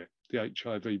budget, the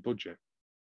HIV budget.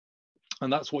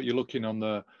 And that's what you're looking on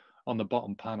the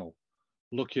bottom panel,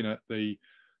 looking at the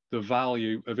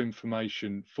value of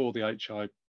information for the HIV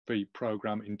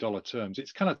program in dollar terms.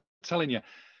 It's kind of telling you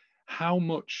how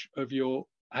much of your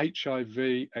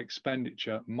HIV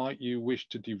expenditure might you wish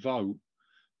to devote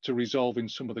to resolving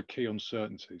some of the key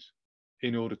uncertainties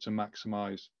in order to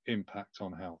maximize impact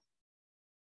on health.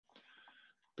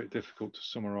 A bit difficult to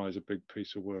summarize a big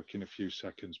piece of work in a few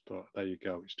seconds, but there you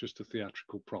go. It's just a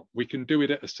theatrical prop. We can do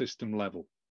it at a system level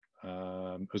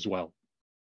as well.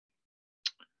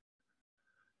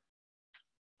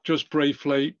 Just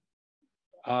briefly,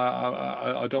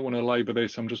 I don't want to labor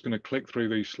this. I'm just going to click through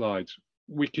these slides.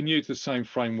 We can use the same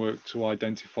framework to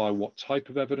identify what type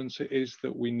of evidence it is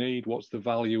that we need. What's the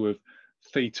value of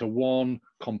theta 1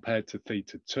 compared to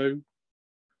theta 2?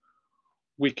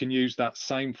 We can use that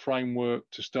same framework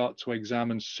to start to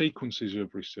examine sequences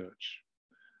of research.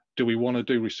 Do we want to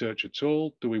do research at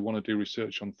all? Do we want to do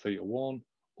research on theta 1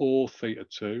 or theta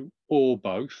 2 or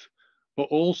both? But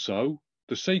also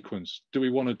the sequence. Do we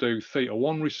want to do theta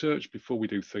 1 research before we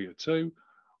do theta 2?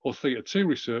 Or theta 2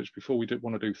 research before we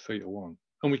want to do theta 1?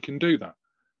 And we can do that.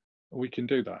 We can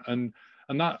do that. And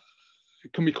that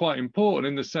can be quite important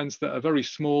in the sense that a very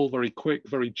small, very quick,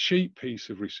 very cheap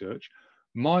piece of research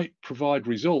might provide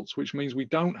results, which means we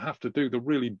don't have to do the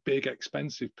really big,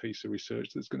 expensive piece of research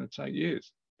that's going to take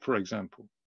years, for example.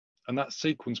 And that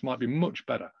sequence might be much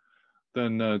better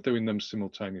than doing them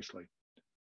simultaneously.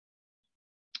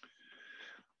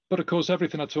 But of course,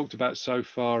 everything I talked about so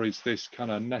far is this kind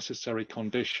of necessary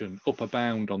condition, upper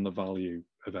bound on the value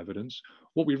of evidence.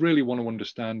 What we really want to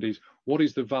understand is what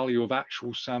is the value of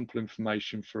actual sample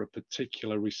information for a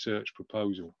particular research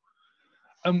proposal?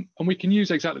 And we can use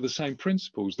exactly the same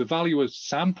principles. The value of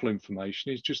sample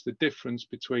information is just the difference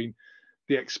between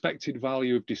the expected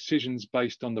value of decisions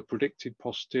based on the predicted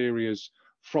posteriors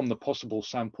from the possible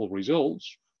sample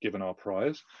results, given our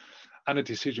priors, and a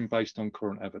decision based on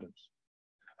current evidence.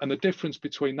 And the difference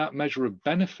between that measure of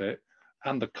benefit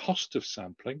and the cost of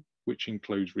sampling, which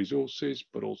includes resources,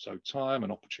 but also time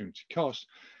and opportunity cost,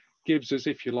 gives us,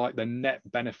 if you like, the net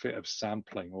benefit of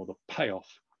sampling, or the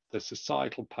payoff, the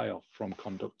societal payoff from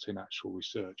conducting actual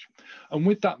research. And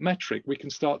with that metric, we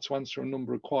can start to answer a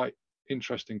number of quite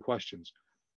interesting questions.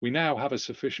 We now have a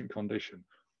sufficient condition.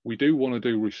 We do want to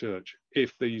do research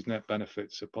if these net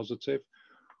benefits are positive.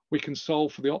 We can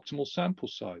solve for the optimal sample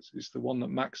size. It's the one that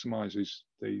maximizes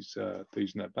these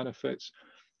net benefits.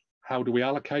 How do we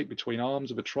allocate between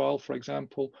arms of a trial, for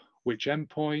example? Which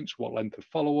endpoints, what length of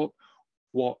follow-up,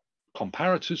 what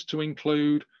comparators to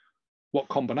include, what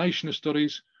combination of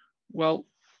studies? Well,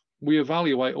 we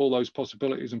evaluate all those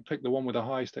possibilities and pick the one with the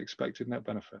highest expected net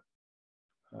benefit.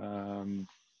 There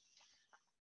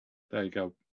you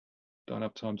go. Don't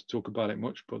have time to talk about it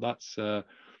much, but that's a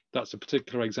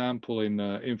particular example in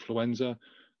influenza.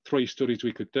 3 studies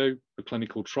we could do: a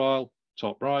clinical trial,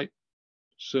 top right,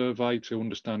 survey to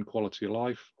understand quality of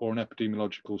life, or an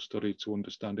epidemiological study to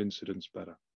understand incidence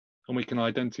better. And we can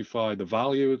identify the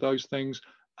value of those things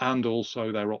and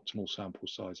also their optimal sample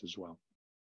size as well.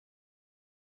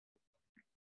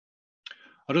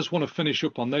 I just want to finish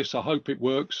up on this. I hope it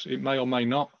works. It may or may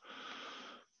not.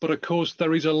 But of course,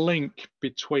 there is a link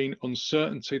between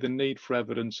uncertainty, the need for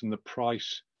evidence, and the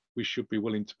price we should be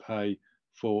willing to pay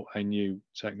for a new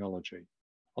technology.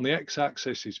 On the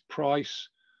x-axis is price,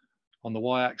 on the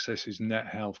y-axis is net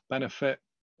health benefit.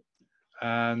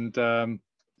 And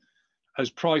as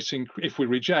pricing, if we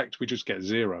reject, we just get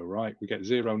 0, right? We get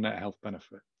 0 net health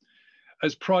benefit.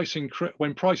 As pricing,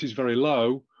 when price is very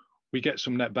low, we get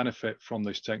some net benefit from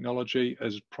this technology.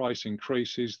 As price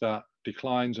increases, that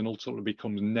declines and ultimately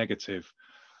becomes negative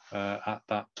at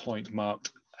that point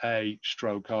marked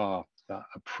A/R, that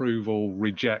approval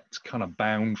reject kind of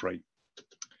boundary.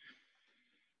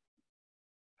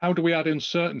 How do we add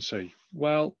uncertainty?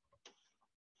 Well,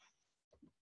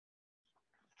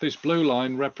 this blue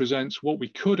line represents what we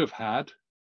could have had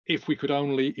if we could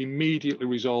only immediately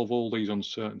resolve all these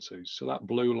uncertainties. So that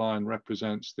blue line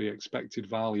represents the expected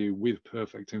value with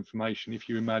perfect information if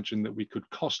you imagine that we could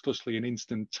costlessly and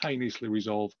instantaneously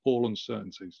resolve all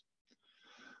uncertainties.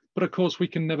 But of course, we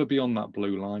can never be on that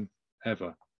blue line,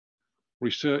 ever.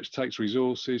 Research takes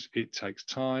resources, it takes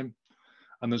time,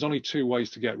 and there's only two ways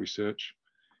to get research.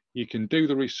 You can do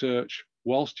the research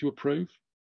whilst you approve,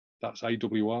 that's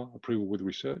AWR, approval with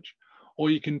research, or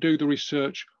you can do the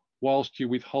research whilst you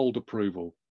withhold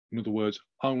approval. In other words,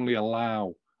 only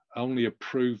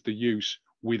approve the use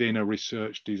within a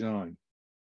research design.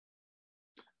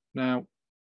 Now,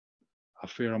 I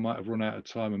fear I might have run out of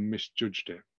time and misjudged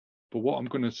it. But what I'm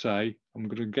going to say, I'm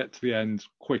going to get to the end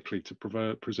quickly to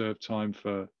preserve time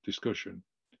for discussion.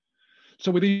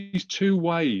 So with these two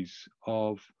ways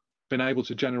of being able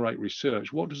to generate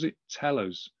research, what does it tell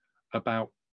us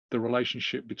about the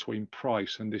relationship between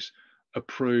price and this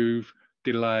approve,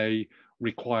 delay,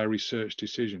 require research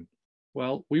decision?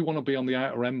 Well, we want to be on the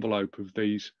outer envelope of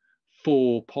these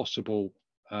four possible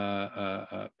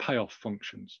payoff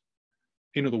functions.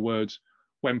 In other words,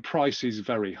 when price is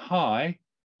very high,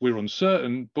 we're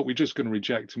uncertain, but we're just going to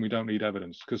reject and we don't need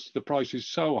evidence because the price is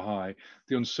so high,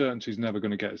 the uncertainty is never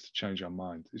going to get us to change our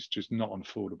mind. It's just not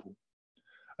affordable.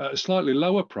 At a slightly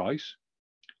lower price,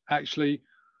 actually,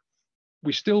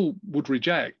 we still would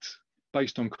reject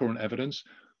based on current evidence,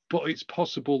 but it's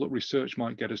possible that research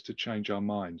might get us to change our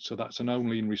mind. So that's an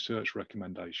only in research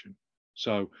recommendation.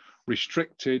 So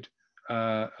restricted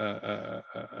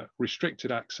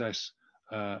access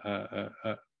to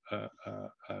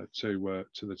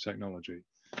the technology.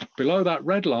 Below that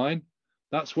red line,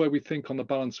 that's where we think on the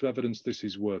balance of evidence this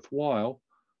is worthwhile.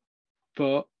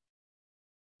 But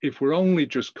if we're only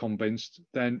just convinced,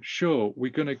 then sure,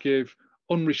 we're going to give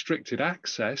unrestricted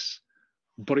access,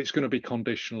 but it's going to be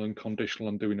conditional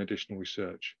on doing additional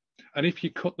research. And if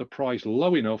you cut the price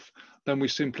low enough, then we're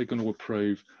simply going to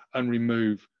approve and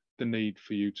remove the need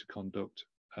for you to conduct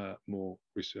more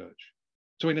research.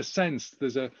 So in a sense,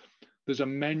 there's a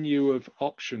menu of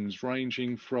options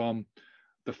ranging from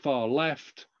the far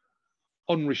left,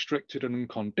 unrestricted and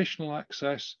unconditional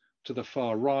access, to the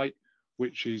far right,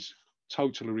 which is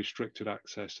totally restricted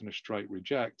access and a straight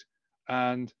reject.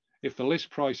 And if the list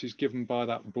price is given by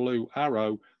that blue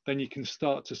arrow, then you can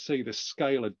start to see the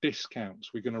scale of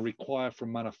discounts we're going to require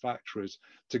from manufacturers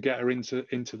to get her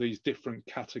into these different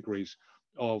categories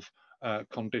of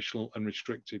conditional and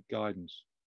restricted guidance.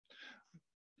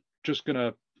 Just going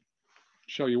to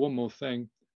show you one more thing.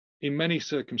 In many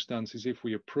circumstances, if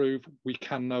we approve, we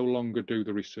can no longer do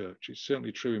the research. It's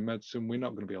certainly true in medicine. We're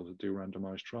not going to be able to do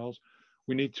randomized trials.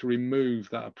 We need to remove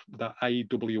that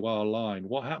AWR line.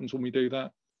 What happens when we do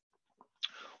that?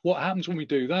 What happens when we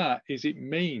do that is it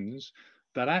means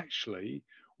that actually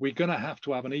we're going to have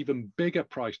an even bigger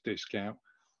price discount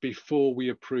before we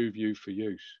approve you for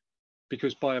use.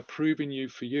 Because by approving you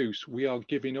for use, we are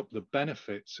giving up the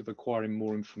benefits of acquiring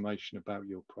more information about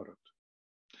your product.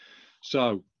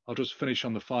 So I'll just finish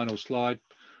on the final slide.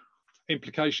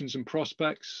 Implications and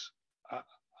prospects. I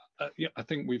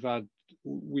think we have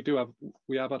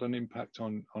had an impact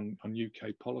on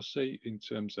UK policy in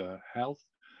terms of health.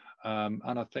 And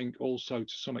I think also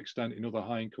to some extent in other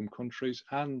high income countries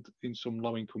and in some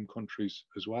low income countries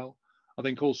as well. I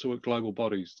think also at global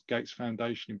bodies, Gates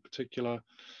Foundation in particular,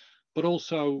 but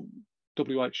also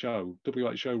WHO.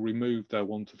 WHO removed their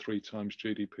 1 to 3 times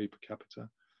GDP per capita.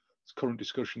 There's current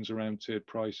discussions around tiered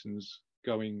pricings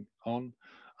going on.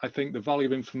 I think the value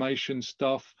of information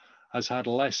stuff has had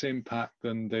less impact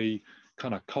than the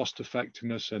kind of cost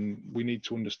effectiveness, and we need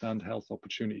to understand health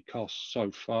opportunity costs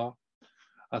so far.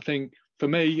 I think for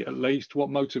me, at least, what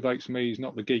motivates me is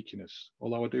not the geekiness,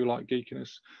 although I do like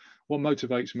geekiness. What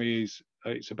motivates me is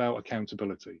it's about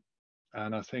accountability.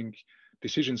 And I think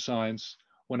decision science,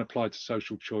 when applied to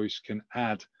social choice, can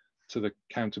add to the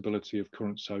accountability of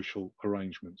current social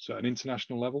arrangements. At an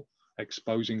international level,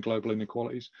 exposing global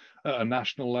inequalities. At a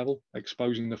national level,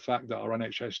 exposing the fact that our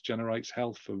NHS generates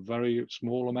health for very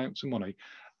small amounts of money.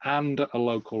 And at a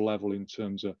local level in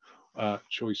terms of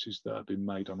choices that have been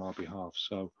made on our behalf.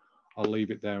 So I'll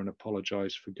leave it there and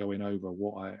apologise for going over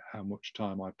how much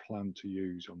time I plan to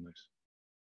use on this.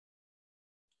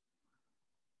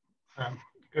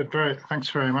 Good, thanks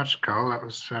very much, Karl. That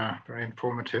was very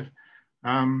informative.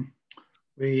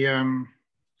 We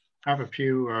have a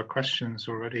few questions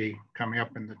already coming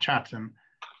up in the chat, and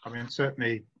I mean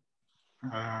certainly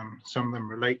some of them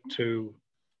relate to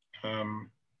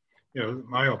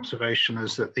my observation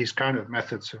is that these kind of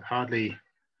methods have hardly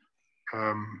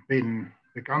been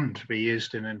begun to be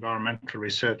used in environmental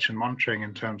research and monitoring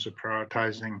in terms of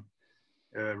prioritizing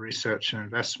research and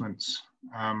investments.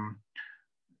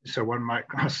 So one might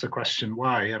ask the question,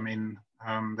 why? I mean,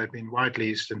 they've been widely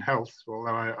used in health,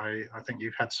 although I think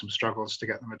you've had some struggles to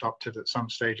get them adopted at some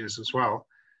stages as well.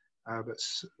 But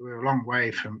we're a long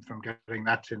way from getting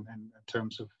that in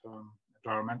terms of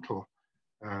environmental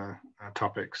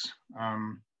topics.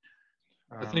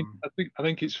 I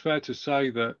think it's fair to say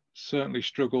that certainly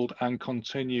struggled and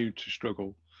continue to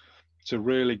struggle to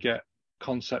really get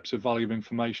concepts of value of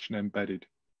information embedded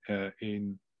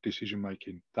in decision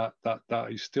making. That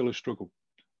is still a struggle.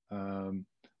 The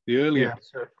earlier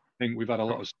thing we've had a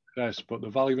lot of success, but the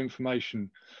value of information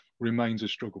remains a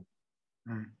struggle.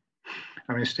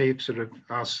 I mean, Steve sort of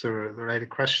asked the related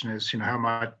question is, how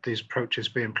might these approaches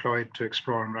be employed to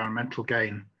explore environmental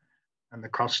gain and the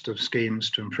cost of schemes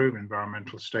to improve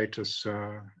environmental status?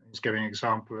 He's giving an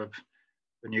example of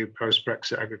the new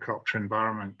post-Brexit agriculture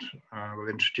environment will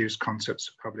introduce concepts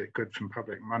of public good from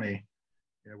public money.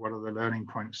 What are the learning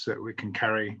points that we can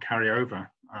carry over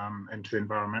into the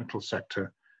environmental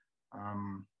sector?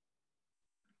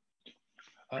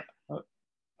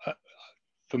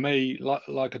 For me,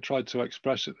 like I tried to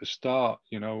express at the start,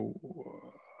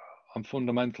 I'm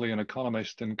fundamentally an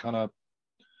economist and kind of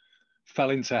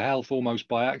fell into health almost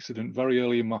by accident very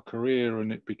early in my career,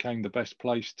 and it became the best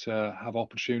place to have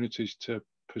opportunities to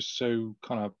pursue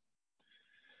kind of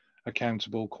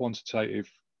accountable, quantitative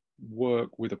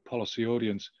work with a policy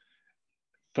audience.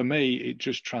 For me,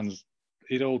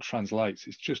 it all translates.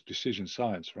 It's just decision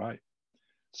science, right?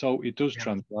 So it does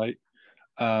translate.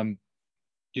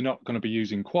 You're not going to be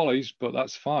using qualies, but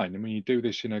that's fine. I mean, you do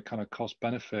this in a kind of cost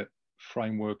benefit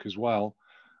framework as well.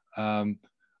 I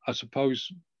suppose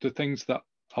the things that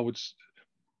I'll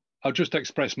just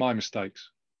express my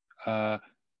mistakes. I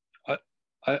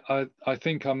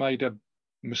think I made a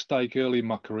mistake early in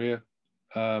my career,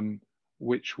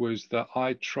 which was that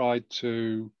I tried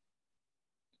to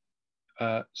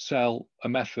sell a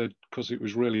method because it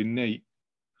was really neat,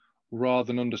 rather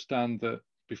than understand that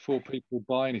before people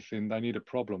buy anything, they need a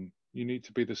problem. You need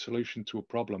to be the solution to a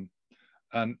problem.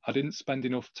 And I didn't spend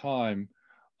enough time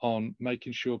on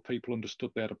making sure people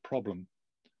understood they had a problem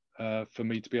for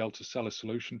me to be able to sell a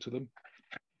solution to them.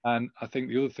 And I think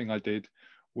the other thing I did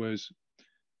was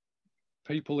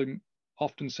people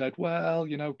often said, well,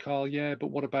 Karl, yeah,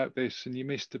 but what about this? And you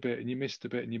missed a bit, and you missed a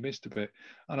bit, and you missed a bit.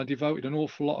 And I devoted an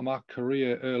awful lot of my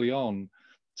career early on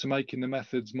to making the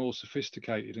methods more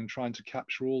sophisticated and trying to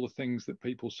capture all the things that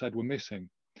people said were missing.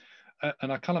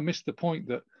 And I kind of missed the point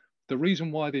that the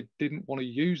reason why they didn't want to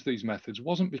use these methods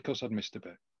wasn't because I'd missed a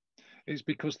bit. It's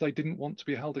because they didn't want to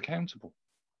be held accountable.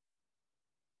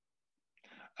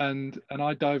 And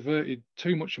I diverted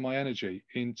too much of my energy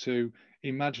into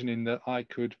imagining that I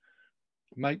could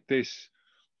make this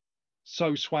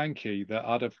so swanky that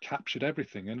I'd have captured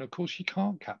everything. And of course, you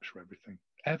can't capture everything,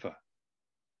 ever.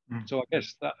 So I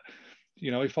guess that,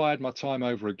 if I had my time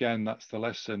over again, that's the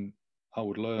lesson I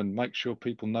would learn. Make sure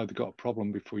people know they've got a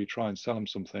problem before you try and sell them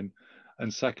something.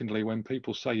 And secondly, when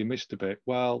people say you missed a bit,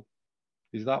 well,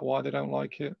 is that why they don't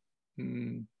like it?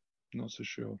 Not so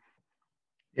sure.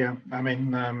 Yeah, I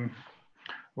mean,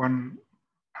 Ron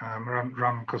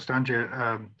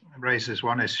Costangia raises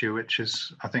one issue, which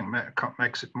is, I think,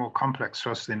 makes it more complex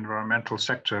for us, the environmental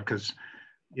sector, because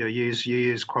you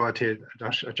use quality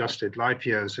adjusted life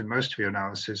years in most of your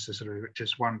analysis, sort of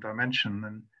just one dimension,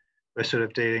 and we're sort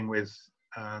of dealing with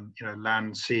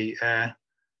land, sea, air,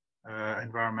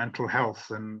 environmental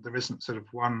health, and there isn't sort of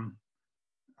one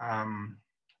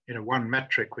one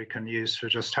metric we can use for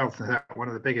just health. And one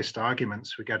of the biggest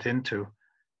arguments we get into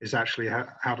is actually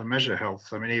how to measure health.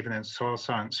 I mean, even in soil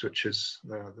science, which is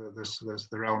the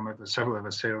realm of several of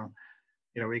us here,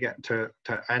 we get to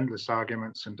endless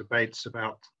arguments and debates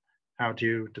about how do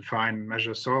you define and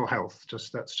measure soil health.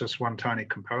 That's just one tiny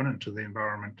component of the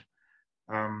environment.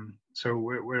 So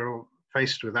we're all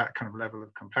faced with that kind of level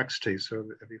of complexity. So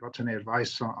have you got any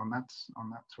advice on that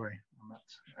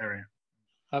area?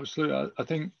 Absolutely. I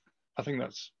think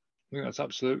that's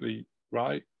absolutely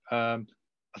right. I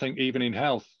think even in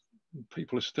health,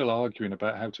 people are still arguing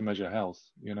about how to measure health.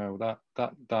 That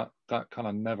kind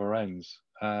of never ends,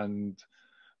 and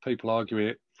people argue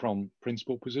it from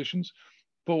principal positions.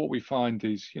 But what we find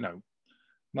is,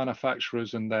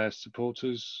 manufacturers and their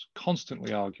supporters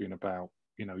constantly arguing about,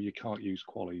 you can't use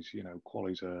qualies.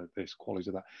 Qualies are this, qualies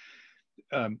are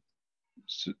that.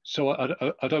 So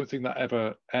I don't think that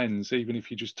ever ends, even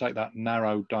if you just take that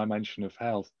narrow dimension of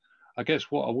health. I guess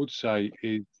what I would say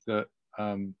is that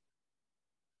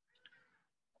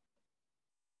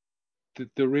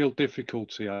the real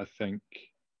difficulty, I think,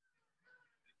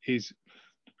 is,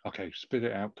 okay, spit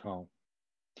it out, Karl.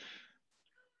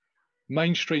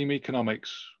 Mainstream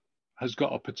economics has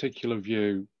got a particular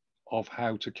view of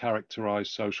how to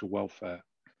characterize social welfare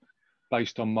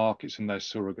based on markets and their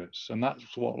surrogates. And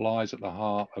that's what lies at the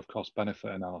heart of cost-benefit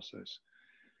analysis.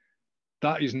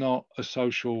 That is not a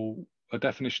social a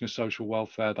definition of social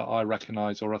welfare that I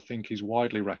recognise, or I think is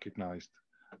widely recognised.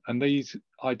 And these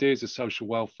ideas of social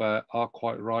welfare are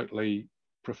quite rightly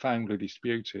profoundly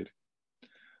disputed.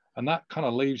 And that kind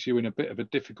of leaves you in a bit of a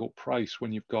difficult place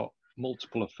when you've got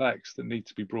multiple effects that need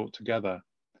to be brought together.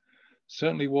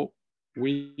 Certainly what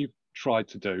we've tried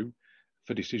to do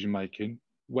for decision making,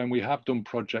 when we have done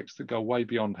projects that go way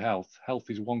beyond health, health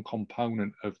is one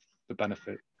component of the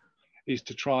benefit, is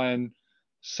to try and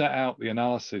set out the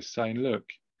analysis saying, look,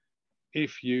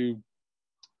 if you,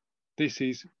 this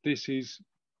is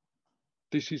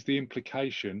the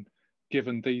implication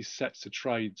given these sets of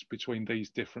trades between these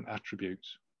different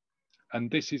attributes. And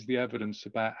this is the evidence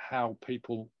about how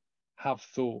people have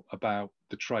thought about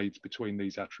the trades between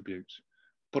these attributes.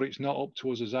 But it's not up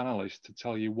to us as analysts to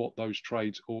tell you what those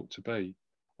trades ought to be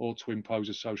or to impose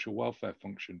a social welfare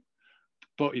function.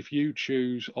 But if you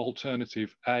choose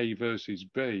alternative A versus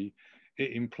B,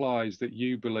 it implies that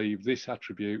you believe this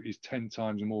attribute is 10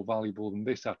 times more valuable than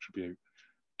this attribute.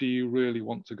 Do you really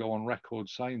want to go on record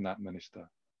saying that, Minister?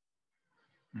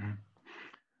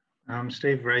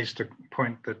 Steve raised a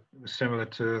point that was similar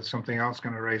to something I was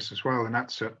going to raise as well, and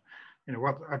that's at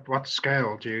what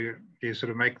scale do you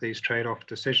sort of make these trade-off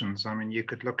decisions? I mean, you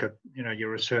could look at your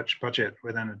research budget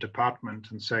within a department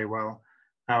and say, well,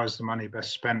 how is the money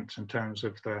best spent in terms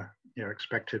of the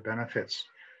expected benefits?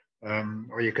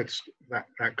 Or you could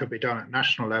that could be done at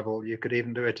national level. You could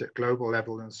even do it at global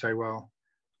level and say, well,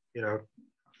 a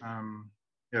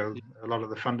lot of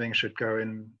the funding should go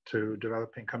into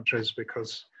developing countries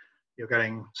because you're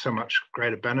getting so much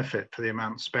greater benefit for the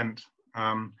amount spent.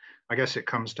 I guess it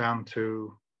comes down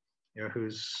to who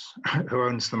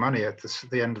owns the money at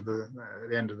the end of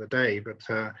the day. But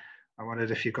I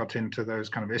wondered if you got into those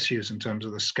kind of issues in terms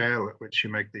of the scale at which you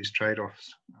make these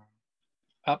trade-offs.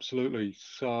 Absolutely.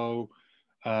 So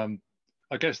I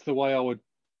guess the way I would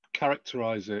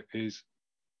characterize it is,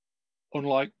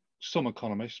 unlike some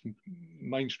economists,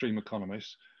 mainstream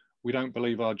economists, we don't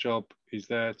believe our job is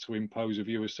there to impose a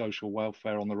view of social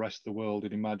welfare on the rest of the world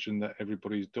and imagine that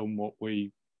everybody's done what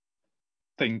we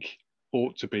think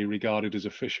ought to be regarded as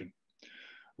efficient.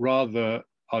 Rather,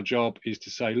 our job is to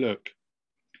say, look,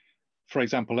 for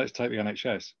example, let's take the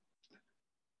NHS.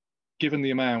 Given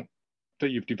the amount that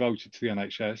you've devoted to the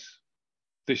NHS,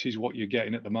 this is what you're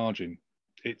getting at the margin.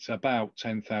 It's about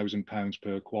 £10,000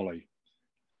 per QALY.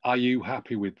 Are you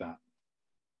happy with that?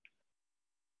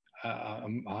 I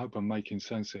hope I'm making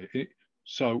sense here.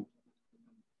 So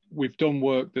we've done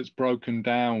work that's broken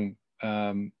down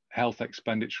health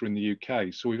expenditure in the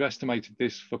UK. So we've estimated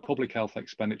this for public health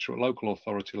expenditure at local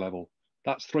authority level.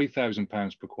 That's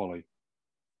 £3,000 per QALY.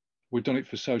 We've done it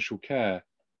for social care.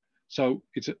 So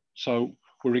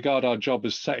we regard our job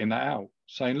as setting that out,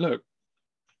 saying, look,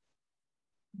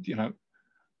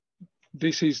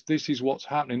 this is what's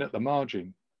happening at the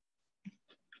margin.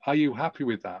 Are you happy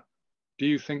with that? Do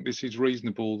you think this is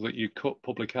reasonable that you cut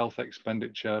public health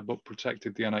expenditure but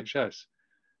protected the NHS?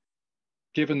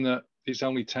 Given that it's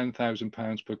only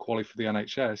 £10,000 per QALY for the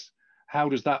NHS, how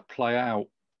does that play out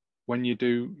when you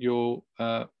do your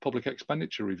public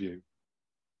expenditure review?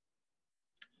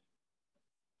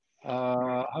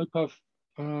 I hope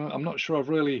I'm not sure I've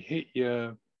really hit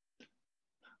you.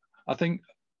 I think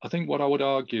what I would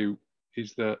argue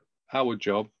is that our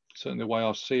job, certainly the way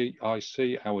I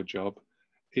see our job,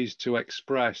 is to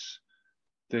express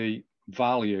the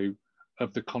value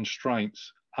of the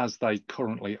constraints as they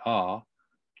currently are,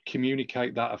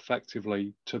 communicate that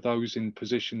effectively to those in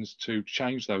positions to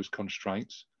change those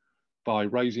constraints by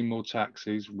raising more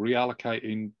taxes,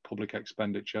 reallocating public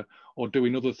expenditure, or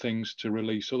doing other things to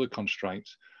release other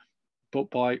constraints. But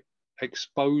by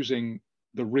exposing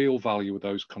the real value of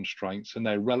those constraints and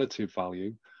their relative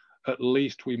value, at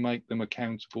least we make them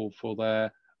accountable for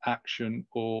their action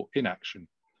or inaction.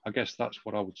 I guess that's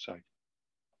what I would say.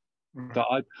 That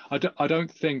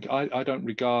I don't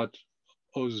regard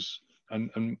us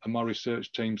and my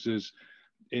research teams as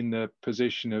in the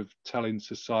position of telling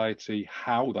society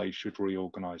how they should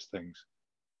reorganize things,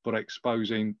 but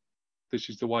exposing this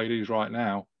is the way it is right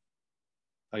now.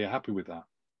 Are you happy with that?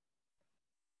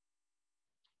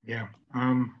 Yeah,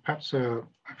 perhaps a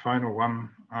final one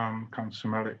comes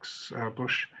from Alex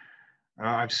Bush.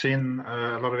 I've seen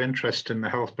a lot of interest in the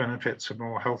health benefits of a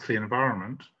more healthy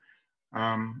environment.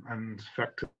 And in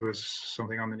fact, there was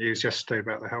something on the news yesterday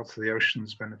about the health of the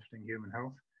oceans benefiting human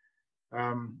health.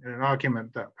 In an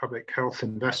argument that public health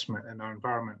investment in our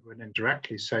environment would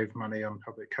indirectly save money on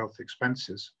public health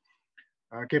expenses.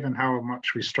 Given how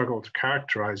much we struggle to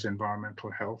characterize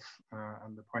environmental health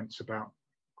and the points about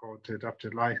quality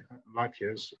adapted life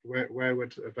years, where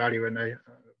would a value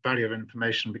of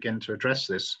information begin to address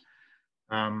this?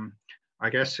 I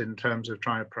guess in terms of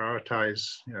trying to prioritize,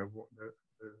 what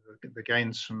the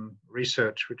gains from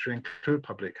research, which will include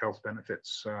public health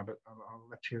benefits, but I'll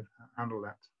let you handle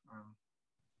that.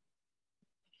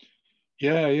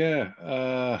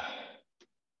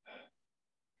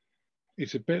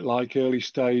 It's a bit like early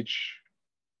stage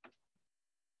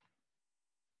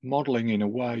modeling in a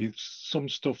way. Some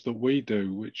stuff that we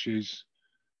do, which is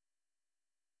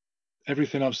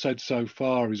everything I've said so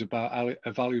far is about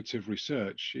evaluative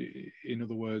research. In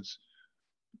other words,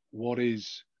 what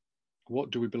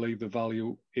do we believe the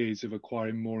value is of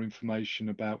acquiring more information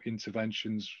about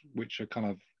interventions which are kind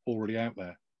of already out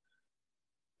there?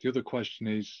 The other question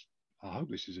is, I hope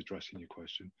this is addressing your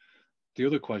question. The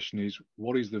other question is,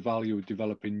 what is the value of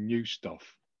developing new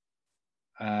stuff?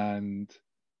 And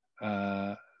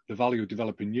the value of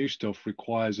developing new stuff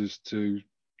requires us to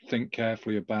think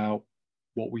carefully about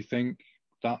what we think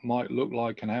that might look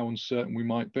like and how uncertain we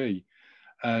might be.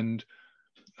 And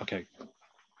okay,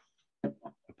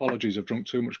 apologies, I've drunk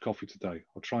too much coffee today.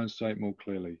 I'll try and say it more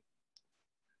clearly.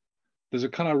 There's a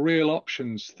kind of real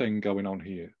options thing going on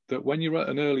here, that when you're at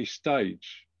an early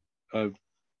stage of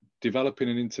developing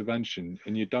an intervention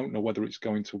and you don't know whether it's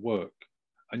going to work,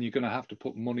 and you're going to have to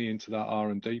put money into that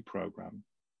R&D program,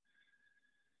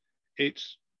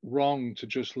 it's wrong to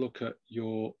just look at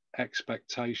your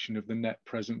expectation of the net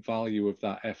present value of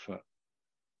that effort,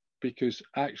 because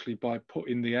actually by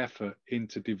putting the effort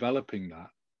into developing that,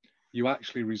 you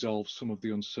actually resolve some of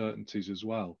the uncertainties as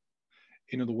well.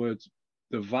 In other words,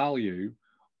 the value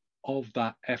of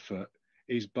that effort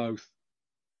is both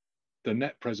the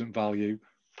net present value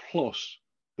plus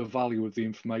the value of the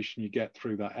information you get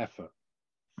through that effort.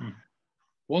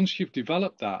 Once you've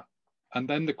developed that, and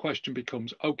then the question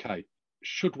becomes, okay,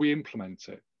 should we implement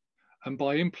it? And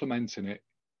by implementing it,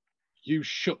 you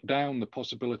shut down the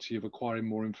possibility of acquiring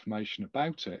more information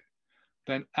about it.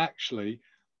 Then actually,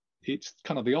 it's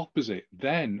kind of the opposite.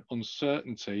 Then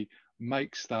uncertainty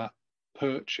makes that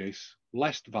purchase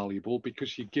less valuable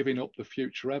because you're giving up the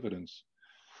future evidence.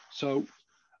 So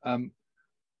I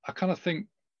kind of think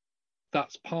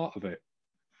that's part of it,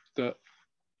 that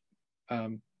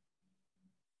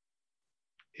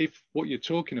if what you're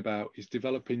talking about is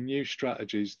developing new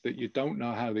strategies that you don't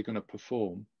know how they're going to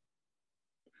perform,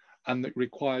 and that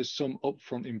requires some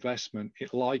upfront investment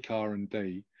like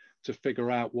R&D to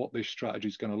figure out what this strategy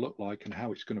is going to look like and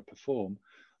how it's going to perform,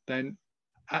 then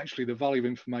actually the value of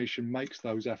information makes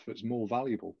those efforts more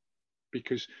valuable,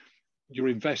 because you're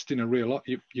investing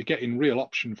you're getting real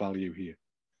option value here.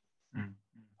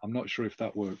 I'm not sure if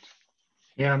that worked.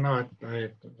 Yeah, no,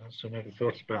 I never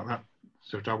thought about that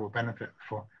sort of double benefit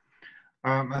before.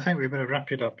 I think we better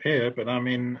wrap it up here, but I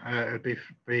mean, it'd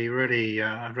be really,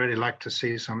 I'd really like to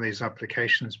see some of these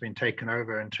applications being taken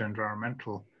over into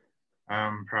environmental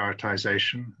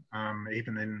prioritization,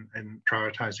 even in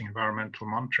prioritizing environmental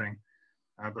monitoring,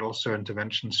 but also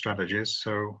intervention strategies.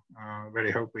 So I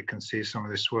really hope we can see some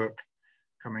of this work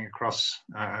coming across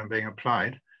and being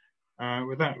applied.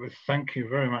 With that, thank you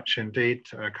very much indeed,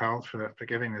 Karl, for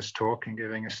giving this talk and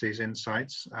giving us these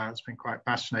insights. It's been quite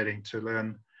fascinating to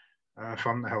learn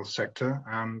from the health sector,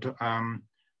 and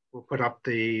we'll put up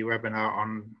the webinar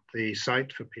on the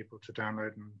site for people to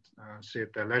download and see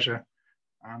at their leisure.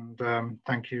 And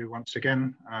thank you once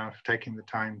again for taking the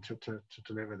time to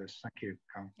deliver this. Thank you,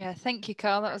 Karl. Yeah, thank you,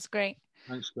 Karl. That was great.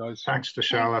 Thanks, guys. Thanks to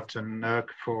Charlotte and NERC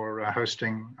for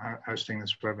hosting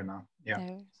this webinar. Yeah.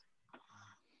 No.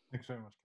 Thanks very much.